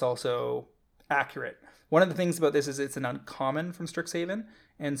I think it's also accurate. One of the things about this is it's an uncommon from Strixhaven,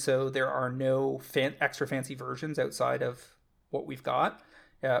 and so there are no extra fancy versions outside of what we've got.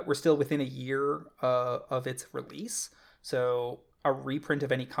 We're still within a year of its release, so a reprint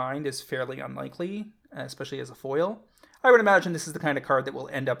of any kind is fairly unlikely, especially as a foil. I would imagine this is the kind of card that will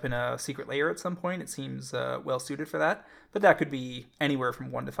end up in a secret layer at some point. It seems well suited for that, but that could be anywhere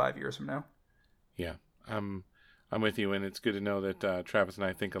from 1 to 5 years from now. Yeah, I'm with you, and it's good to know that Travis and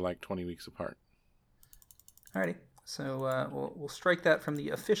I think alike 20 weeks apart. Alrighty, so we'll strike that from the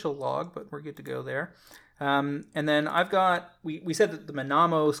official log, but we're good to go there. And then I've got, we said that the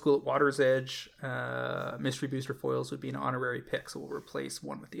Manamo School at Water's Edge mystery booster foils would be an honorary pick, so we'll replace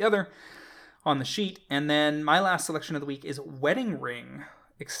one with the other on the sheet. And then my last selection of the week is Wedding Ring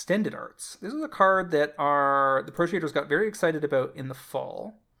Extended Arts. This is a card that the Pro Traders got very excited about in the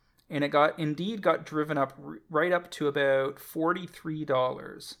fall, and it got driven up right up to about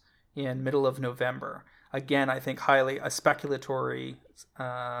 $43 in middle of November. Again, I think highly a speculatory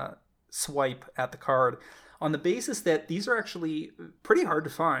swipe at the card on the basis that these are actually pretty hard to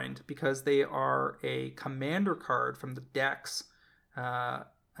find because they are a commander card from the decks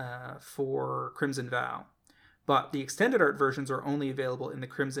for Crimson Vow. But the extended art versions are only available in the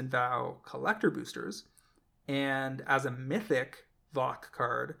Crimson Vow collector boosters. And as a mythic Vok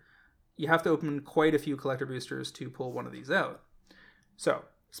card, you have to open quite a few collector boosters to pull one of these out. So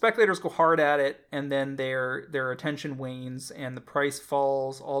speculators go hard at it, and then their attention wanes, and the price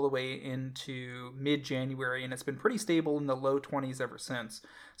falls all the way into mid-January, and it's been pretty stable in the low 20s ever since.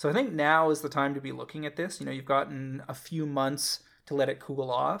 So I think now is the time to be looking at this. You've gotten a few months to let it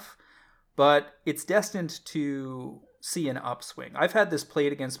cool off, but it's destined to see an upswing. I've had this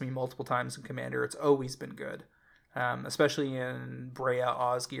played against me multiple times in Commander. It's always been good, especially in Breya,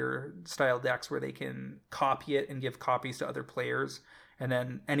 Osgir style decks where they can copy it and give copies to other players. And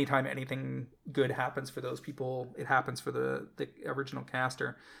then anytime anything good happens for those people, it happens for the original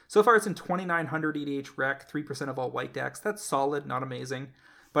caster. So far, it's in 2,900 EDH rec, 3% of all white decks. That's solid, not amazing.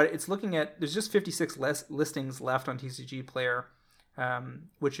 But it's looking at, there's just 56 listings left on TCG Player,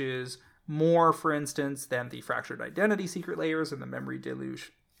 which is more, for instance, than the Fractured Identity Secret Layers and the Memory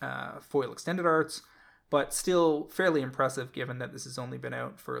Deluge foil extended arts. But still fairly impressive given that this has only been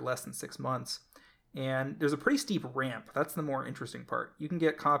out for less than 6 months. And there's a pretty steep ramp. That's the more interesting part. You can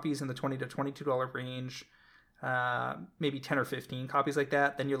get copies in the $20 to $22 range, maybe 10 or 15 copies like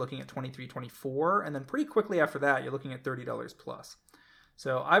that. Then you're looking at $23, $24. And then pretty quickly after that, you're looking at $30 plus.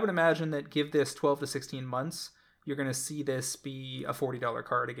 So I would imagine that give this 12 to 16 months, you're going to see this be a $40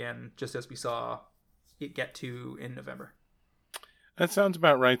 card again, just as we saw it get to in November. That sounds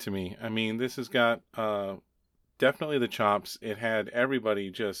about right to me. I mean, this has got definitely the chops. It had everybody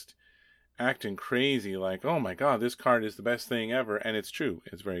just acting crazy like, oh my god, this card is the best thing ever. And it's true,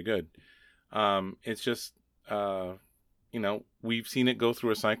 it's very good. It's just we've seen it go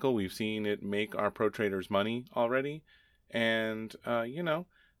through a cycle. We've seen it make our pro traders money already, and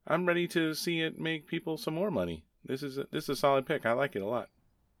I'm ready to see it make people some more money. This is a solid pick. I like it a lot.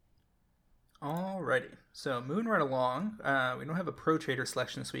 Alrighty, so moving right along, we don't have a pro trader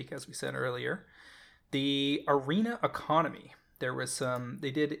selection this week, as we said earlier. The Arena Economy. There was they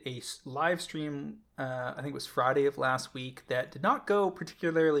did a live stream, I think it was Friday of last week, that did not go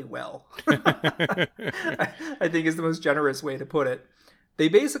particularly well. I think is the most generous way to put it. They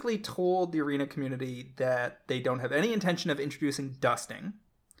basically told the Arena community that they don't have any intention of introducing dusting,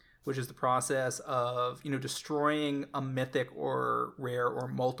 which is the process of, destroying a mythic or rare or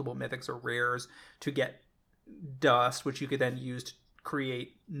multiple mythics or rares to get dust, which you could then use to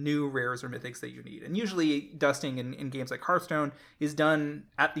create new rares or mythics that you need. And usually dusting in games like Hearthstone is done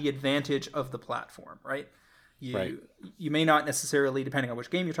at the advantage of the platform, right? You may not necessarily, depending on which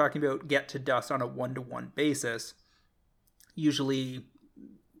game you're talking about, get to dust on a one-to-one basis. Usually,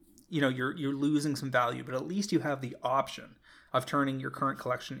 you're losing some value, but at least you have the option of turning your current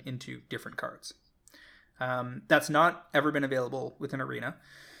collection into different cards. That's not ever been available within Arena.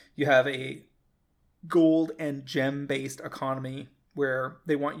 You have a gold and gem-based economy where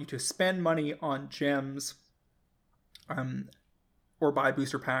they want you to spend money on gems or buy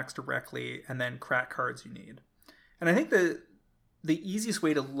booster packs directly and then crack cards you need. And I think the easiest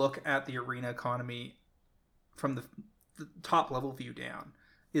way to look at the Arena economy from the top level view down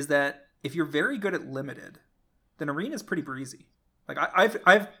is that if you're very good at limited, then Arena is pretty breezy. Like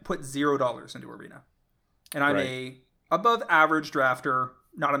I've put $0 into Arena, and I'm a above average drafter,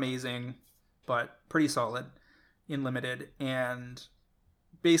 not amazing, but pretty solid in limited. And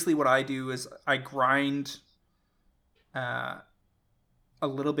basically, what I do is I grind a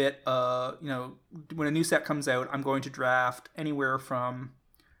little bit. When a new set comes out, I'm going to draft anywhere from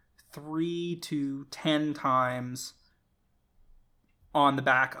 3 to 10 times on the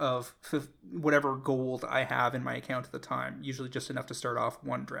back of whatever gold I have in my account at the time, usually just enough to start off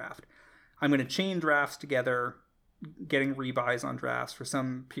one draft. I'm going to chain drafts together, getting rebuys on drafts for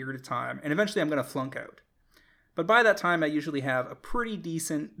some period of time, and eventually I'm going to flunk out. But by that time, I usually have a pretty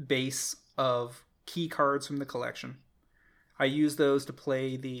decent base of key cards from the collection. I use those to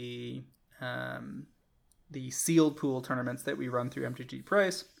play the sealed pool tournaments that we run through MTG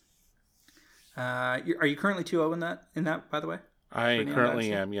Price. Are you currently 2-0 in that, by the way? I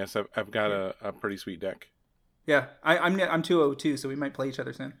currently am. Yes, I've got a pretty sweet deck. Yeah, I'm 2-0 too, so we might play each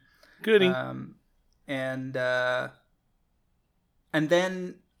other soon. Goody. And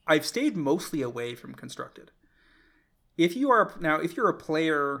then I've stayed mostly away from Constructed. If you're a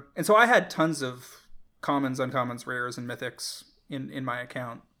player, and so I had tons of commons, uncommons, rares, and mythics in my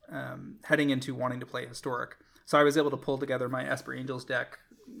account heading into wanting to play Historic. So I was able to pull together my Esper Angels deck,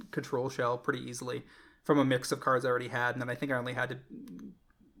 Control Shell, pretty easily from a mix of cards I already had, and then I think I only had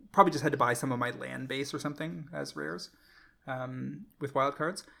to buy some of my land base or something as rares with wild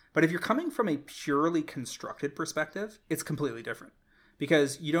cards. But if you're coming from a purely constructed perspective, it's completely different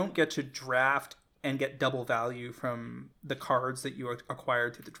because you don't get to draft and get double value from the cards that you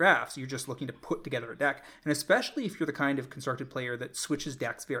acquired through the draft. So you're just looking to put together a deck. And especially if you're the kind of constructed player that switches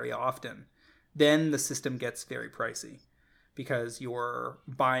decks very often, then the system gets very pricey because you're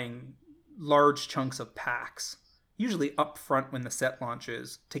buying large chunks of packs, usually up front when the set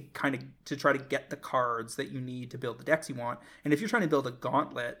launches, to try to get the cards that you need to build the decks you want. And if you're trying to build a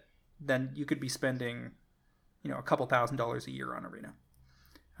gauntlet, then you could be spending, a couple $1,000s a year on Arena.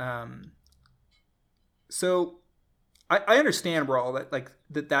 So I understand we're all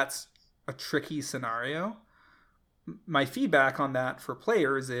that's a tricky scenario. My feedback on that for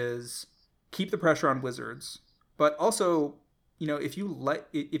players is keep the pressure on Wizards, but also, if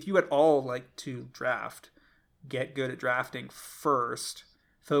you at all like to draft, get good at drafting first,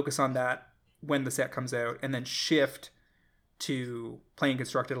 focus on that when the set comes out, and then shift to playing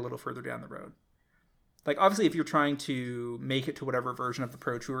Constructed a little further down the road. Like, obviously, if you're trying to make it to whatever version of the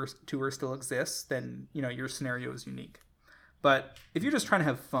Pro Tour still exists, then, your scenario is unique. But if you're just trying to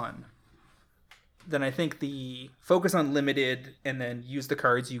have fun, then I think the focus on limited and then use the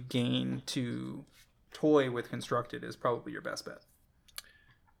cards you gain to toy with Constructed is probably your best bet.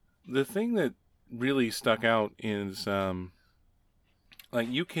 The thing that really stuck out is, you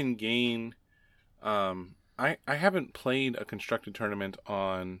can gain... I haven't played a Constructed tournament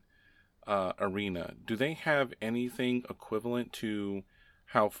on Arena. Do they have anything equivalent to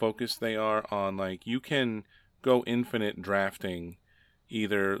how focused they are on, you can go infinite drafting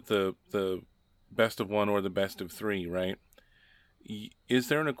either the best of one or the best of three, right? Is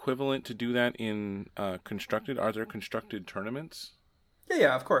there an equivalent to do that in Constructed? Are there Constructed tournaments?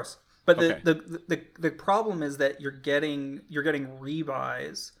 Yeah, of course. But okay. the problem is that you're getting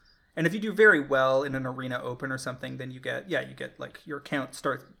rebuys, and if you do very well in an Arena Open or something, then you get your account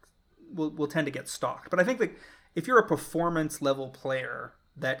will tend to get stocked. But I think if you're a performance level player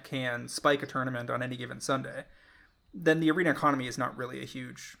that can spike a tournament on any given Sunday, then the Arena economy is not really a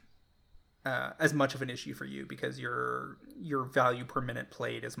huge as much of an issue for you because your value per minute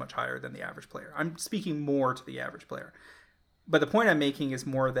played is much higher than the average player. I'm speaking more to the average player. But the point I'm making is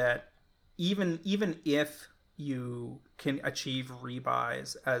more that even if you can achieve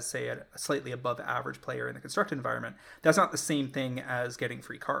rebuys as, say, a slightly above average player in the constructed environment, that's not the same thing as getting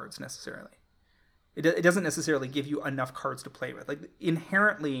free cards necessarily. It doesn't necessarily give you enough cards to play with. Like,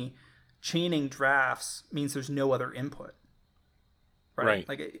 inherently, chaining drafts means there's no other input. Right?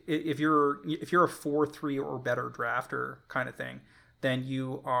 Like, if you're a 4-3 or better drafter kind of thing, then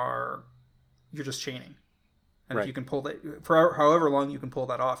you're just chaining. And if you can pull that for however long you can pull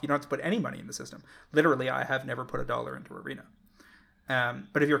that off, you don't have to put any money in the system. Literally, I have never put $1 into Arena.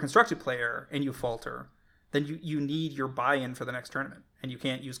 But if you're a constructed player and you falter, then you need your buy-in for the next tournament, and you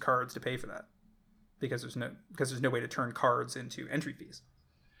can't use cards to pay for that because there's no way to turn cards into entry fees.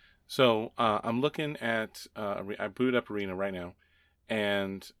 So I'm looking at I booted up Arena right now,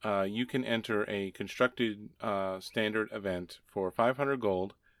 and you can enter a constructed standard event for 500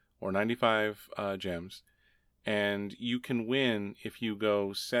 gold or 95 gems. And you can win if you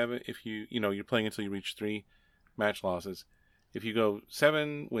go 7. If you're playing until you reach 3 match losses. If you go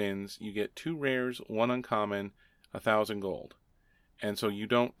 7 wins, you get 2 rares, 1 uncommon, 1,000 gold. And so you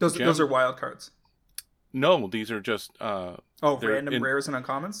don't... Those are wild cards. No, these are just... random rares and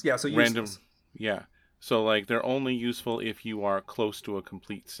uncommons? Yeah, so random, useless. Yeah. So, like, they're only useful if you are close to a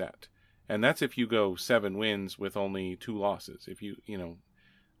complete set. And that's if you go 7 wins with only 2 losses. If you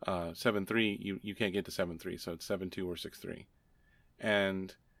 7-3, you can't get to 7-3, so it's 7-2 or 6-3.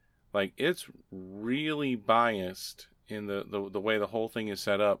 And, like, it's really biased in the way the whole thing is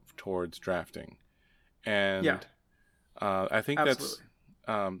set up towards drafting. And I think absolutely.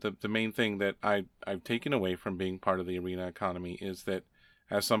 That's the main thing that I've taken away from being part of the arena economy is that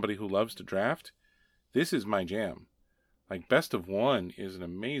as somebody who loves to draft, this is my jam. Like, best of one is an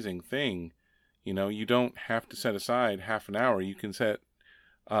amazing thing. You don't have to set aside half an hour. You can set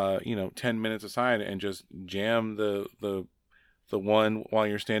 10 minutes aside and just jam the one while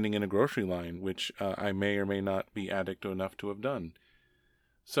you're standing in a grocery line, which I may or may not be addict enough to have done.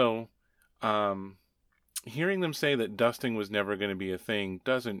 So, hearing them say that dusting was never going to be a thing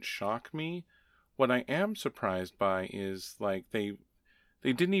doesn't shock me. What I am surprised by is, like, they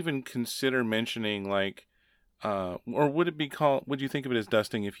didn't even consider mentioning, like, or would you think of it as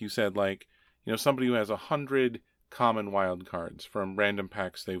dusting if you said, like, somebody who has 100 common wild cards from random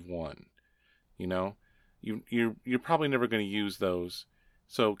packs they've won, you're probably never going to use those.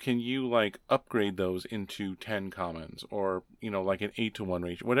 So can you, like, upgrade those into 10 commons or, like an 8-to-1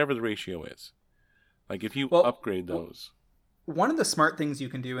 ratio, whatever the ratio is. Like, if you upgrade those. One of the smart things you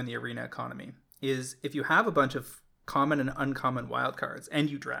can do in the arena economy is if you have a bunch of common and uncommon wildcards and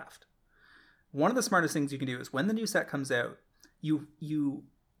you draft, one of the smartest things you can do is when the new set comes out, you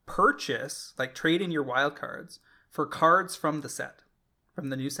purchase, like, trade in your wildcards for cards from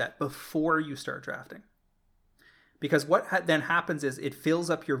the new set before you start drafting. Because what then happens is it fills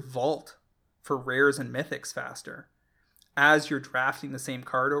up your vault for rares and mythics faster as you're drafting the same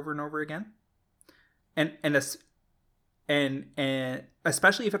card over and over again. And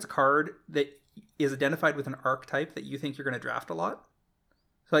especially if it's a card that is identified with an archetype that you think you're going to draft a lot.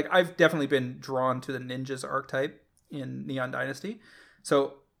 So, like, I've definitely been drawn to the ninjas archetype in Neon Dynasty.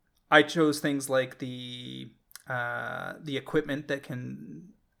 So I chose things like the equipment that can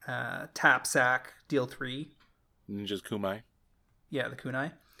tap, sack, deal 3. Ninja's Kunai. Yeah, the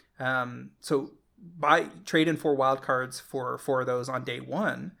Kunai. So trade in 4 wild cards for 4 of those on day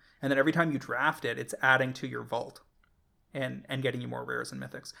 1, and then every time you draft it, it's adding to your vault and getting you more rares and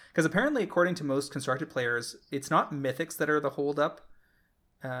mythics. Because apparently, according to most constructed players, it's not mythics that are the holdup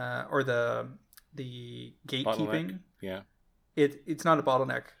or the gatekeeping. Bottleneck. Yeah. It's not a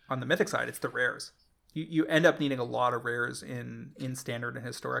bottleneck on the mythic side. It's the rares. You end up needing a lot of rares in standard and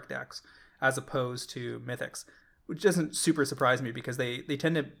historic decks as opposed to mythics, which doesn't super surprise me because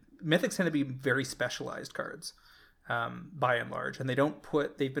mythics tend to be very specialized cards by and large, and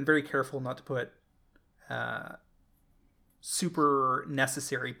they've been very careful not to put super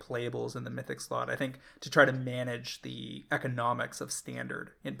necessary playables in the mythic slot, I think, to try to manage the economics of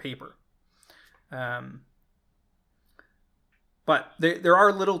standard in paper. But there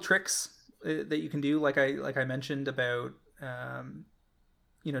are little tricks that you can do, like I mentioned about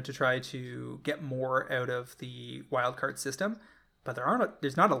to try to get more out of the wildcard system, but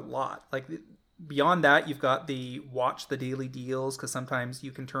there's not a lot. Like, beyond that, you've got watch the daily deals, because sometimes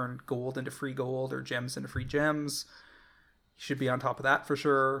you can turn gold into free gold or gems into free gems. You should be on top of that for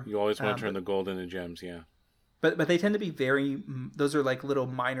sure. You always want to turn the gold into gems, yeah. But they tend to be those are like little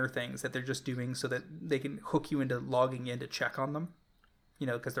minor things that they're just doing so that they can hook you into logging in to check on them.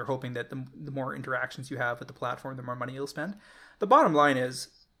 Because they're hoping that the more interactions you have with the platform, the more money you'll spend. The bottom line is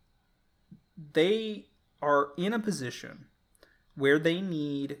they are in a position where they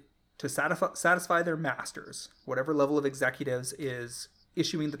need to satisfy their masters, whatever level of executives is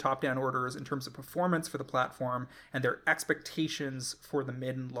issuing the top-down orders in terms of performance for the platform and their expectations for the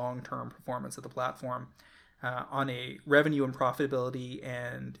mid and long-term performance of the platform on a revenue and profitability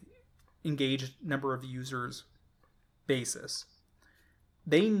and engaged number of users basis.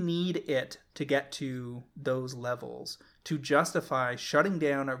 They need it to get to those levels to justify shutting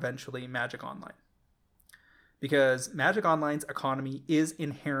down eventually Magic Online. Because Magic Online's economy is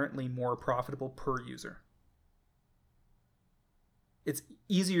inherently more profitable per user. It's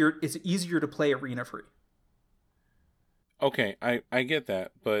easier to play arena free. Okay, I get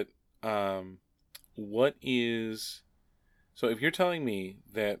that, but what is... So if you're telling me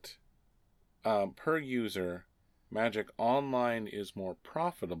that per user, Magic Online is more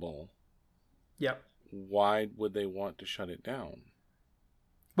profitable, yep, why would they want to shut it down?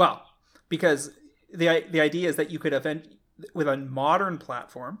 Well, because the idea is that you could with a modern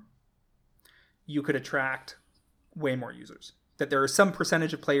platform, you could attract way more users. that there are some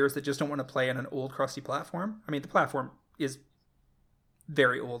percentage of players that just don't want to play on an old crusty platform. I mean, the platform is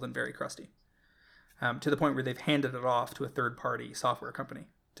very old and very crusty, to the point where they've handed it off to a third-party software company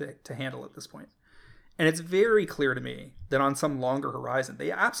to handle at this point. And it's very clear to me that on some longer horizon,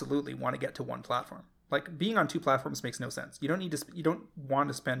 they absolutely want to get to one platform. Like, being on two platforms makes no sense. You don't want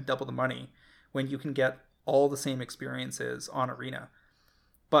to spend double the money when you can get all the same experiences on Arena.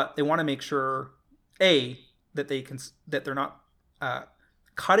 But they want to make sure, A, that they're not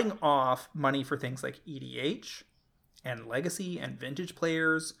cutting off money for things like EDH and Legacy and Vintage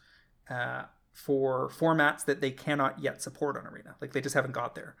players for formats that they cannot yet support on Arena. Like, they just haven't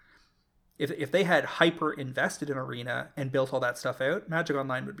got there. If they had hyper invested in Arena and built all that stuff out, Magic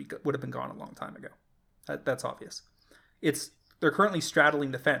Online would have been gone a long time ago. That's obvious. They're currently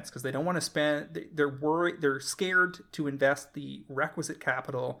straddling the fence because they don't want to spend. They're scared to invest the requisite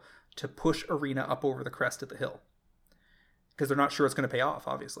capital to push Arena up over the crest of the hill because they're not sure it's going to pay off.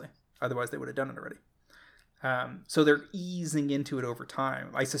 Obviously, otherwise they would have done it already. So they're easing into it over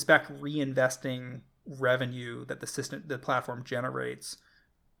time. I suspect reinvesting revenue that the platform generates.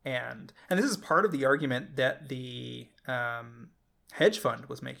 And this is part of the argument that the hedge fund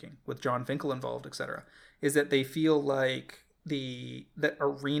was making with John Finkel involved, etc., is that they feel like that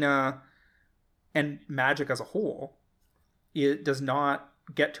Arena and Magic as a whole, it does not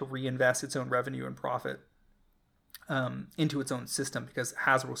get to reinvest its own revenue and profit into its own system because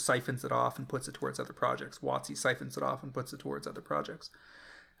Hasbro siphons it off and puts it towards other projects. WotC siphons it off and puts it towards other projects.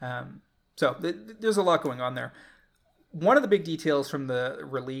 So there's a lot going on there. One of the big details from the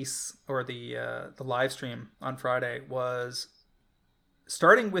release or the live stream on Friday was,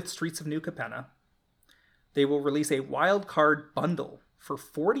 starting with Streets of New Capenna, they will release a wild card bundle for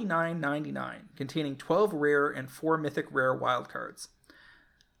 $49.99 containing 12 rare and 4 mythic rare wild cards.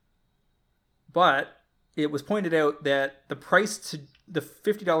 But it was pointed out that the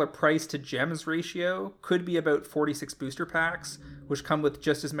 $50 price to gems ratio could be about 46 booster packs, which come with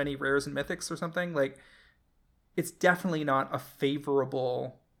just as many rares and mythics or something. Like, it's definitely not a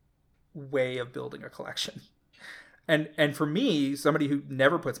favorable way of building a collection. And for me, somebody who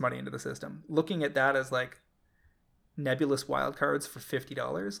never puts money into the system, looking at that as like nebulous wildcards for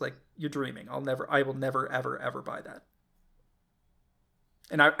 $50, like, you're dreaming. I will never, ever, ever buy that.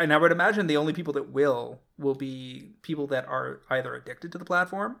 And I would imagine the only people that will be people that are either addicted to the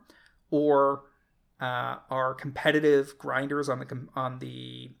platform or are competitive grinders on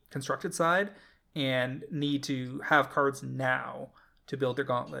the constructed side and need to have cards now to build their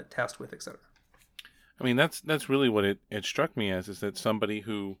gauntlet, test with, etc. I mean, that's really what it struck me as, is that somebody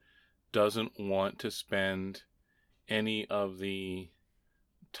who doesn't want to spend any of the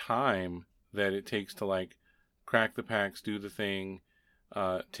time that it takes to, like, crack the packs, do the thing,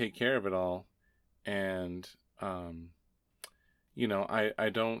 take care of it all, and I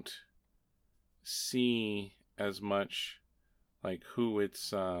don't see as much like who it's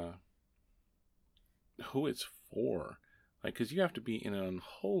for, like, because you have to be in an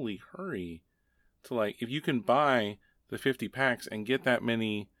unholy hurry to, like, if you can buy the 50 packs and get that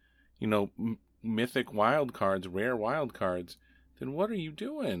many, mythic wild cards, rare wild cards, then what are you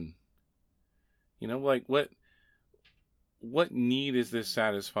doing? Like, what need is this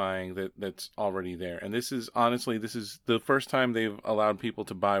satisfying that's already there? And this is the first time they've allowed people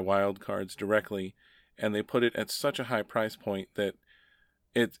to buy wild cards directly, and they put it at such a high price point that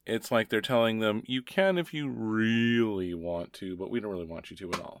it's like they're telling them, you can if you really want to, but we don't really want you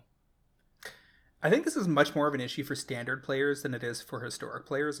to at all. I think this is much more of an issue for standard players than it is for historic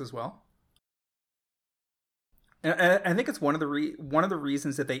players as well. And I think it's one of the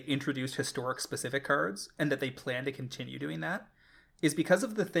reasons that they introduced historic specific cards, and that they plan to continue doing that, is because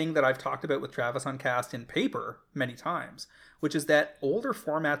of the thing that I've talked about with Travis on Cast in paper many times, which is that older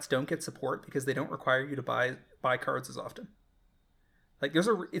formats don't get support because they don't require you to buy cards as often. Like,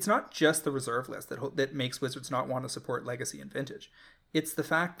 it's not just the reserve list that makes Wizards not want to support Legacy and Vintage. It's the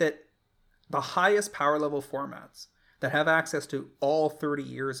fact that the highest power level formats that have access to all 30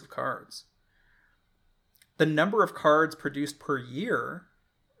 years of cards, the number of cards produced per year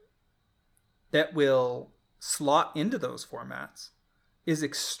that will slot into those formats is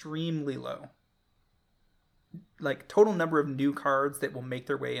extremely low. Like, total number of new cards that will make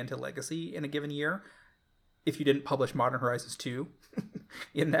their way into Legacy in a given year, if you didn't publish Modern Horizons 2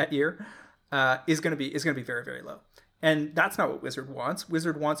 in that year, is going to be very, very low. And that's not what Wizard wants.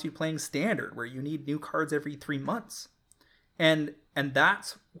 Wizard wants you playing Standard, where you need new cards every 3 months. And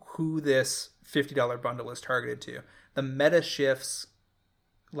that's who this $50 bundle is targeted to. The meta shifts,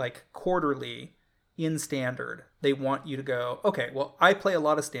 like, quarterly in Standard, they want you to go, okay, well, I play a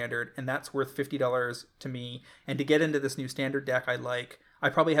lot of Standard, and that's worth $50 to me. And to get into this new Standard deck I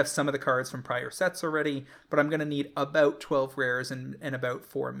probably have some of the cards from prior sets already, but I'm going to need about 12 rares and about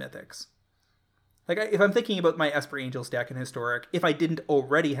 4 mythics. Like, if I'm thinking about my Esper Angels deck in Historic, if I didn't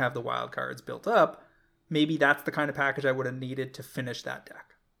already have the wild cards built up, maybe that's the kind of package I would have needed to finish that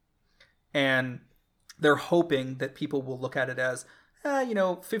deck. And they're hoping that people will look at it as,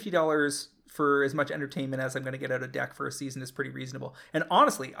 $50 for as much entertainment as I'm going to get out of deck for a season is pretty reasonable. And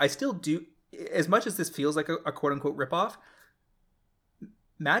honestly, I still do, as much as this feels like a quote-unquote ripoff,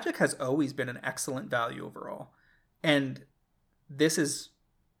 Magic has always been an excellent value overall. And this is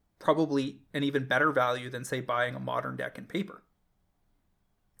probably an even better value than, say, buying a Modern deck in paper.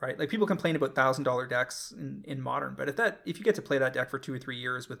 Right? Like, people complain about $1,000 decks in Modern, but if you get to play that deck for 2 or 3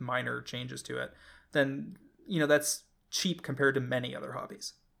 years with minor changes to it, then, that's cheap compared to many other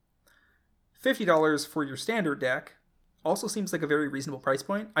hobbies. $50 for your Standard deck also seems like a very reasonable price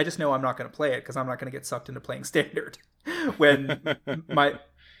point. I just know I'm not going to play it because I'm not going to get sucked into playing Standard. When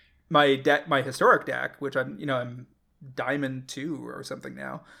my Historic deck, which I'm Diamond 2 or something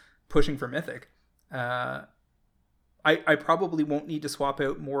now, pushing for Mythic, I probably won't need to swap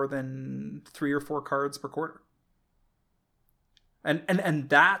out more than 3 or 4 cards per quarter. And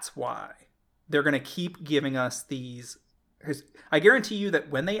that's why they're going to keep giving us these. I guarantee you that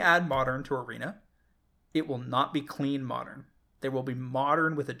when they add Modern to Arena, it will not be clean Modern. There will be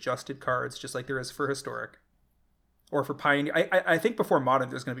Modern with adjusted cards, just like there is for Historic. Or for Pioneer. I think before Modern,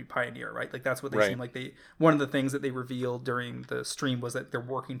 there's going to be Pioneer, right? Like, that's what they seem like one of the things that they revealed during the stream was that they're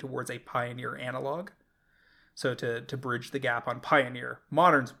working towards a Pioneer analog. So to bridge the gap on Pioneer,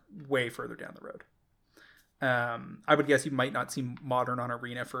 Modern's way further down the road. I would guess you might not see Modern on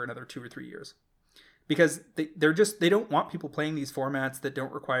Arena for another 2 or 3 years, because they don't want people playing these formats that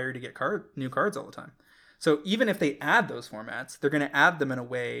don't require you to get new cards all the time. So even if they add those formats, they're going to add them in a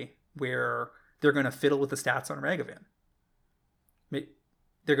way where they're going to fiddle with the stats on Ragavan.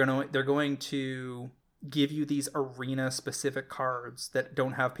 They're going to give you these arena specific cards that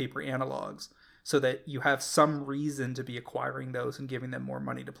don't have paper analogs, so that you have some reason to be acquiring those and giving them more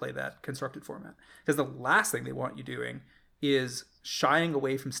money to play that constructed format. Because the last thing they want you doing is shying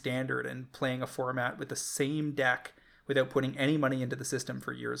away from Standard and playing a format with the same deck without putting any money into the system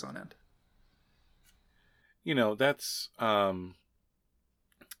for years on end. That's the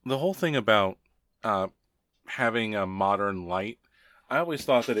whole thing about having a Modern light. I always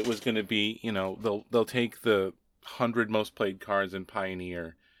thought that it was going to be, they'll take the 100 most played cards in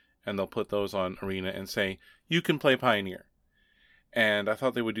Pioneer and they'll put those on Arena and say, you can play Pioneer. And I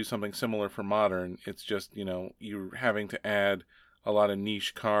thought they would do something similar for Modern. It's just, you're having to add a lot of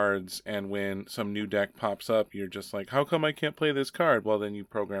niche cards, and when some new deck pops up, you're just like, how come I can't play this card? Well, then you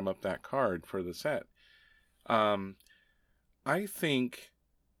program up that card for the set. I think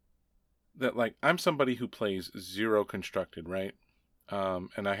that, like, I'm somebody who plays 0 constructed, right?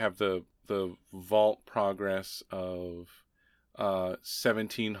 And I have the vault progress of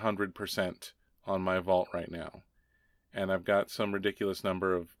 1700% on my vault right now. And I've got some ridiculous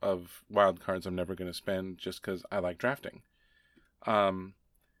number of wild cards I'm never going to spend just because I like drafting.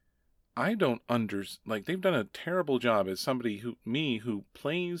 I don't they've done a terrible job as somebody who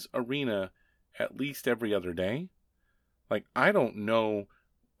plays Arena at least every other day. Like, I don't know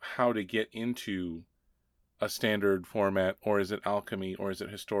how to get into a Standard format, or is it Alchemy, or is it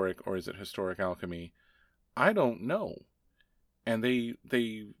Historic, or is it Historic Alchemy? I don't know. And they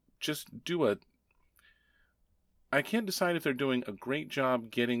just do I can't decide if they're doing a great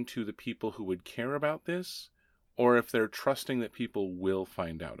job getting to the people who would care about this, or if they're trusting that people will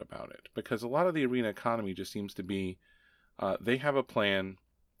find out about it. Because a lot of the Arena economy just seems to be, they have a plan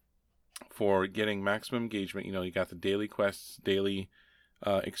for getting maximum engagement. You got the daily quests, daily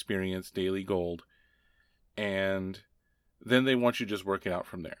experience, daily gold, and then they want you to just work it out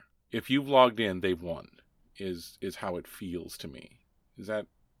from there. If you've logged in, they've won, is how it feels to me. Is that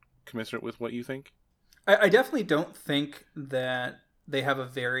commensurate with what you think? I definitely don't think that they have a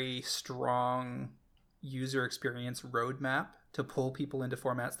very strong user experience roadmap to pull people into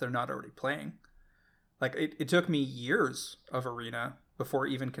formats they're not already playing. Like, it took me years of Arena before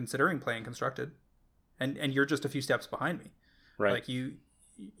even considering playing Constructed. And you're just a few steps behind me. Right. Like, you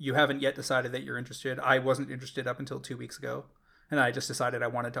haven't yet decided that you're interested. I wasn't interested up until 2 weeks ago. And I just decided I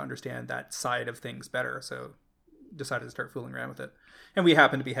wanted to understand that side of things better. So decided to start fooling around with it. And we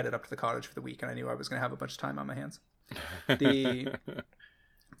happened to be headed up to the cottage for the week, and I knew I was going to have a bunch of time on my hands. But if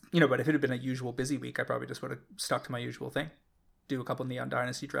it had been a usual busy week, I probably just would have stuck to my usual thing. Do a couple Neon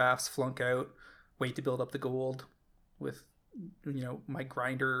Dynasty drafts, flunk out, wait to build up the gold with, my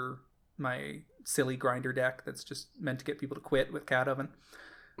grinder my silly grinder deck that's just meant to get people to quit with Cat Oven.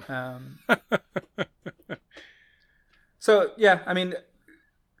 So yeah, I mean,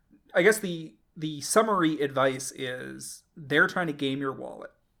 I guess the summary advice is they're trying to game your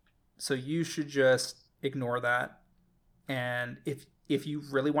wallet, so you should just ignore that. And if you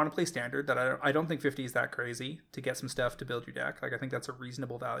really want to play standard, that I don't think 50 is that crazy to get some stuff to build your deck. Like, I think that's a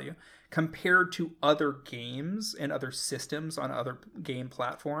reasonable value compared to other games and other systems on other game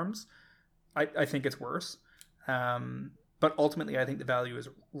platforms. I think it's worse. But ultimately, I think the value is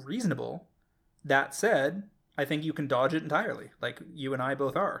reasonable. That said, I think you can dodge it entirely. Like you and I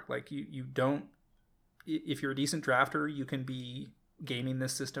both are. Like you don't, if you're a decent drafter, you can be gaming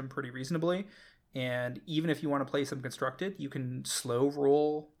this system pretty reasonably. And even if you want to play some constructed, you can slow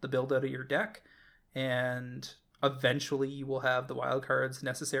roll the build out of your deck, and eventually you will have the wild cards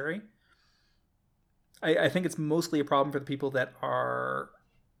necessary. I think it's mostly a problem for the people that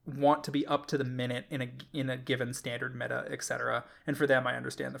want to be up to the minute in a given standard meta, etc. And for them, I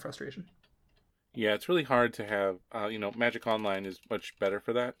understand the frustration. Yeah, it's really hard to have, Magic Online is much better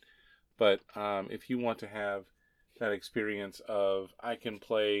for that. But if you want to have that experience of, I can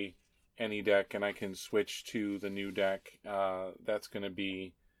play any deck and I can switch to the new deck, that's going to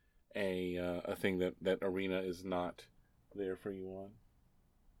be a thing that Arena is not there for you on.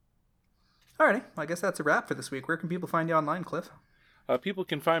 Alrighty, I guess that's a wrap for this week. Where can people find you online, Cliff? People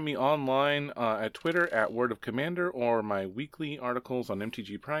can find me online at Twitter at Word of Commander, or my weekly articles on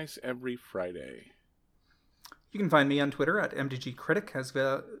MTG Price every Friday. You can find me on Twitter at MTG Critic, as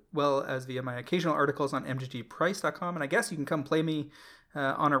well as via my occasional articles on MTGPrice.com. And I guess you can come play me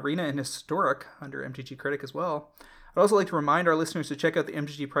on Arena and Historic under MTG Critic as well. I'd also like to remind our listeners to check out the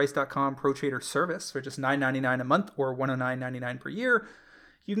MTGPrice.com Pro Trader service for just $9.99 a month or $109.99 per year.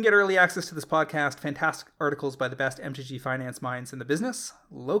 You can get early access to this podcast, fantastic articles by the best MTG finance minds in the business,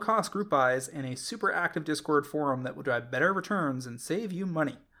 low-cost group buys, and a super active Discord forum that will drive better returns and save you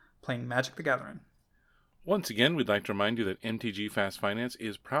money playing Magic the Gathering. Once again, we'd like to remind you that MTG Fast Finance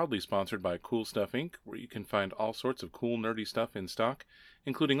is proudly sponsored by Cool Stuff Inc., where you can find all sorts of cool, nerdy stuff in stock,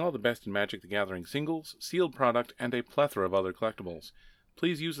 including all the best in Magic the Gathering singles, sealed product, and a plethora of other collectibles.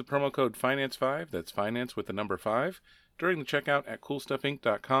 Please use the promo code FINANCE5, that's finance with the number 5, during the checkout at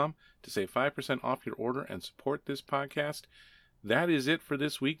CoolStuffInc.com to save 5% off your order and support this podcast. That is it for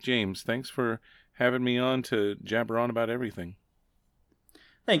this week, James. Thanks for having me on to jabber on about everything.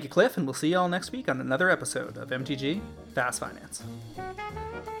 Thank you, Cliff, and we'll see you all next week on another episode of MTG Fast Finance.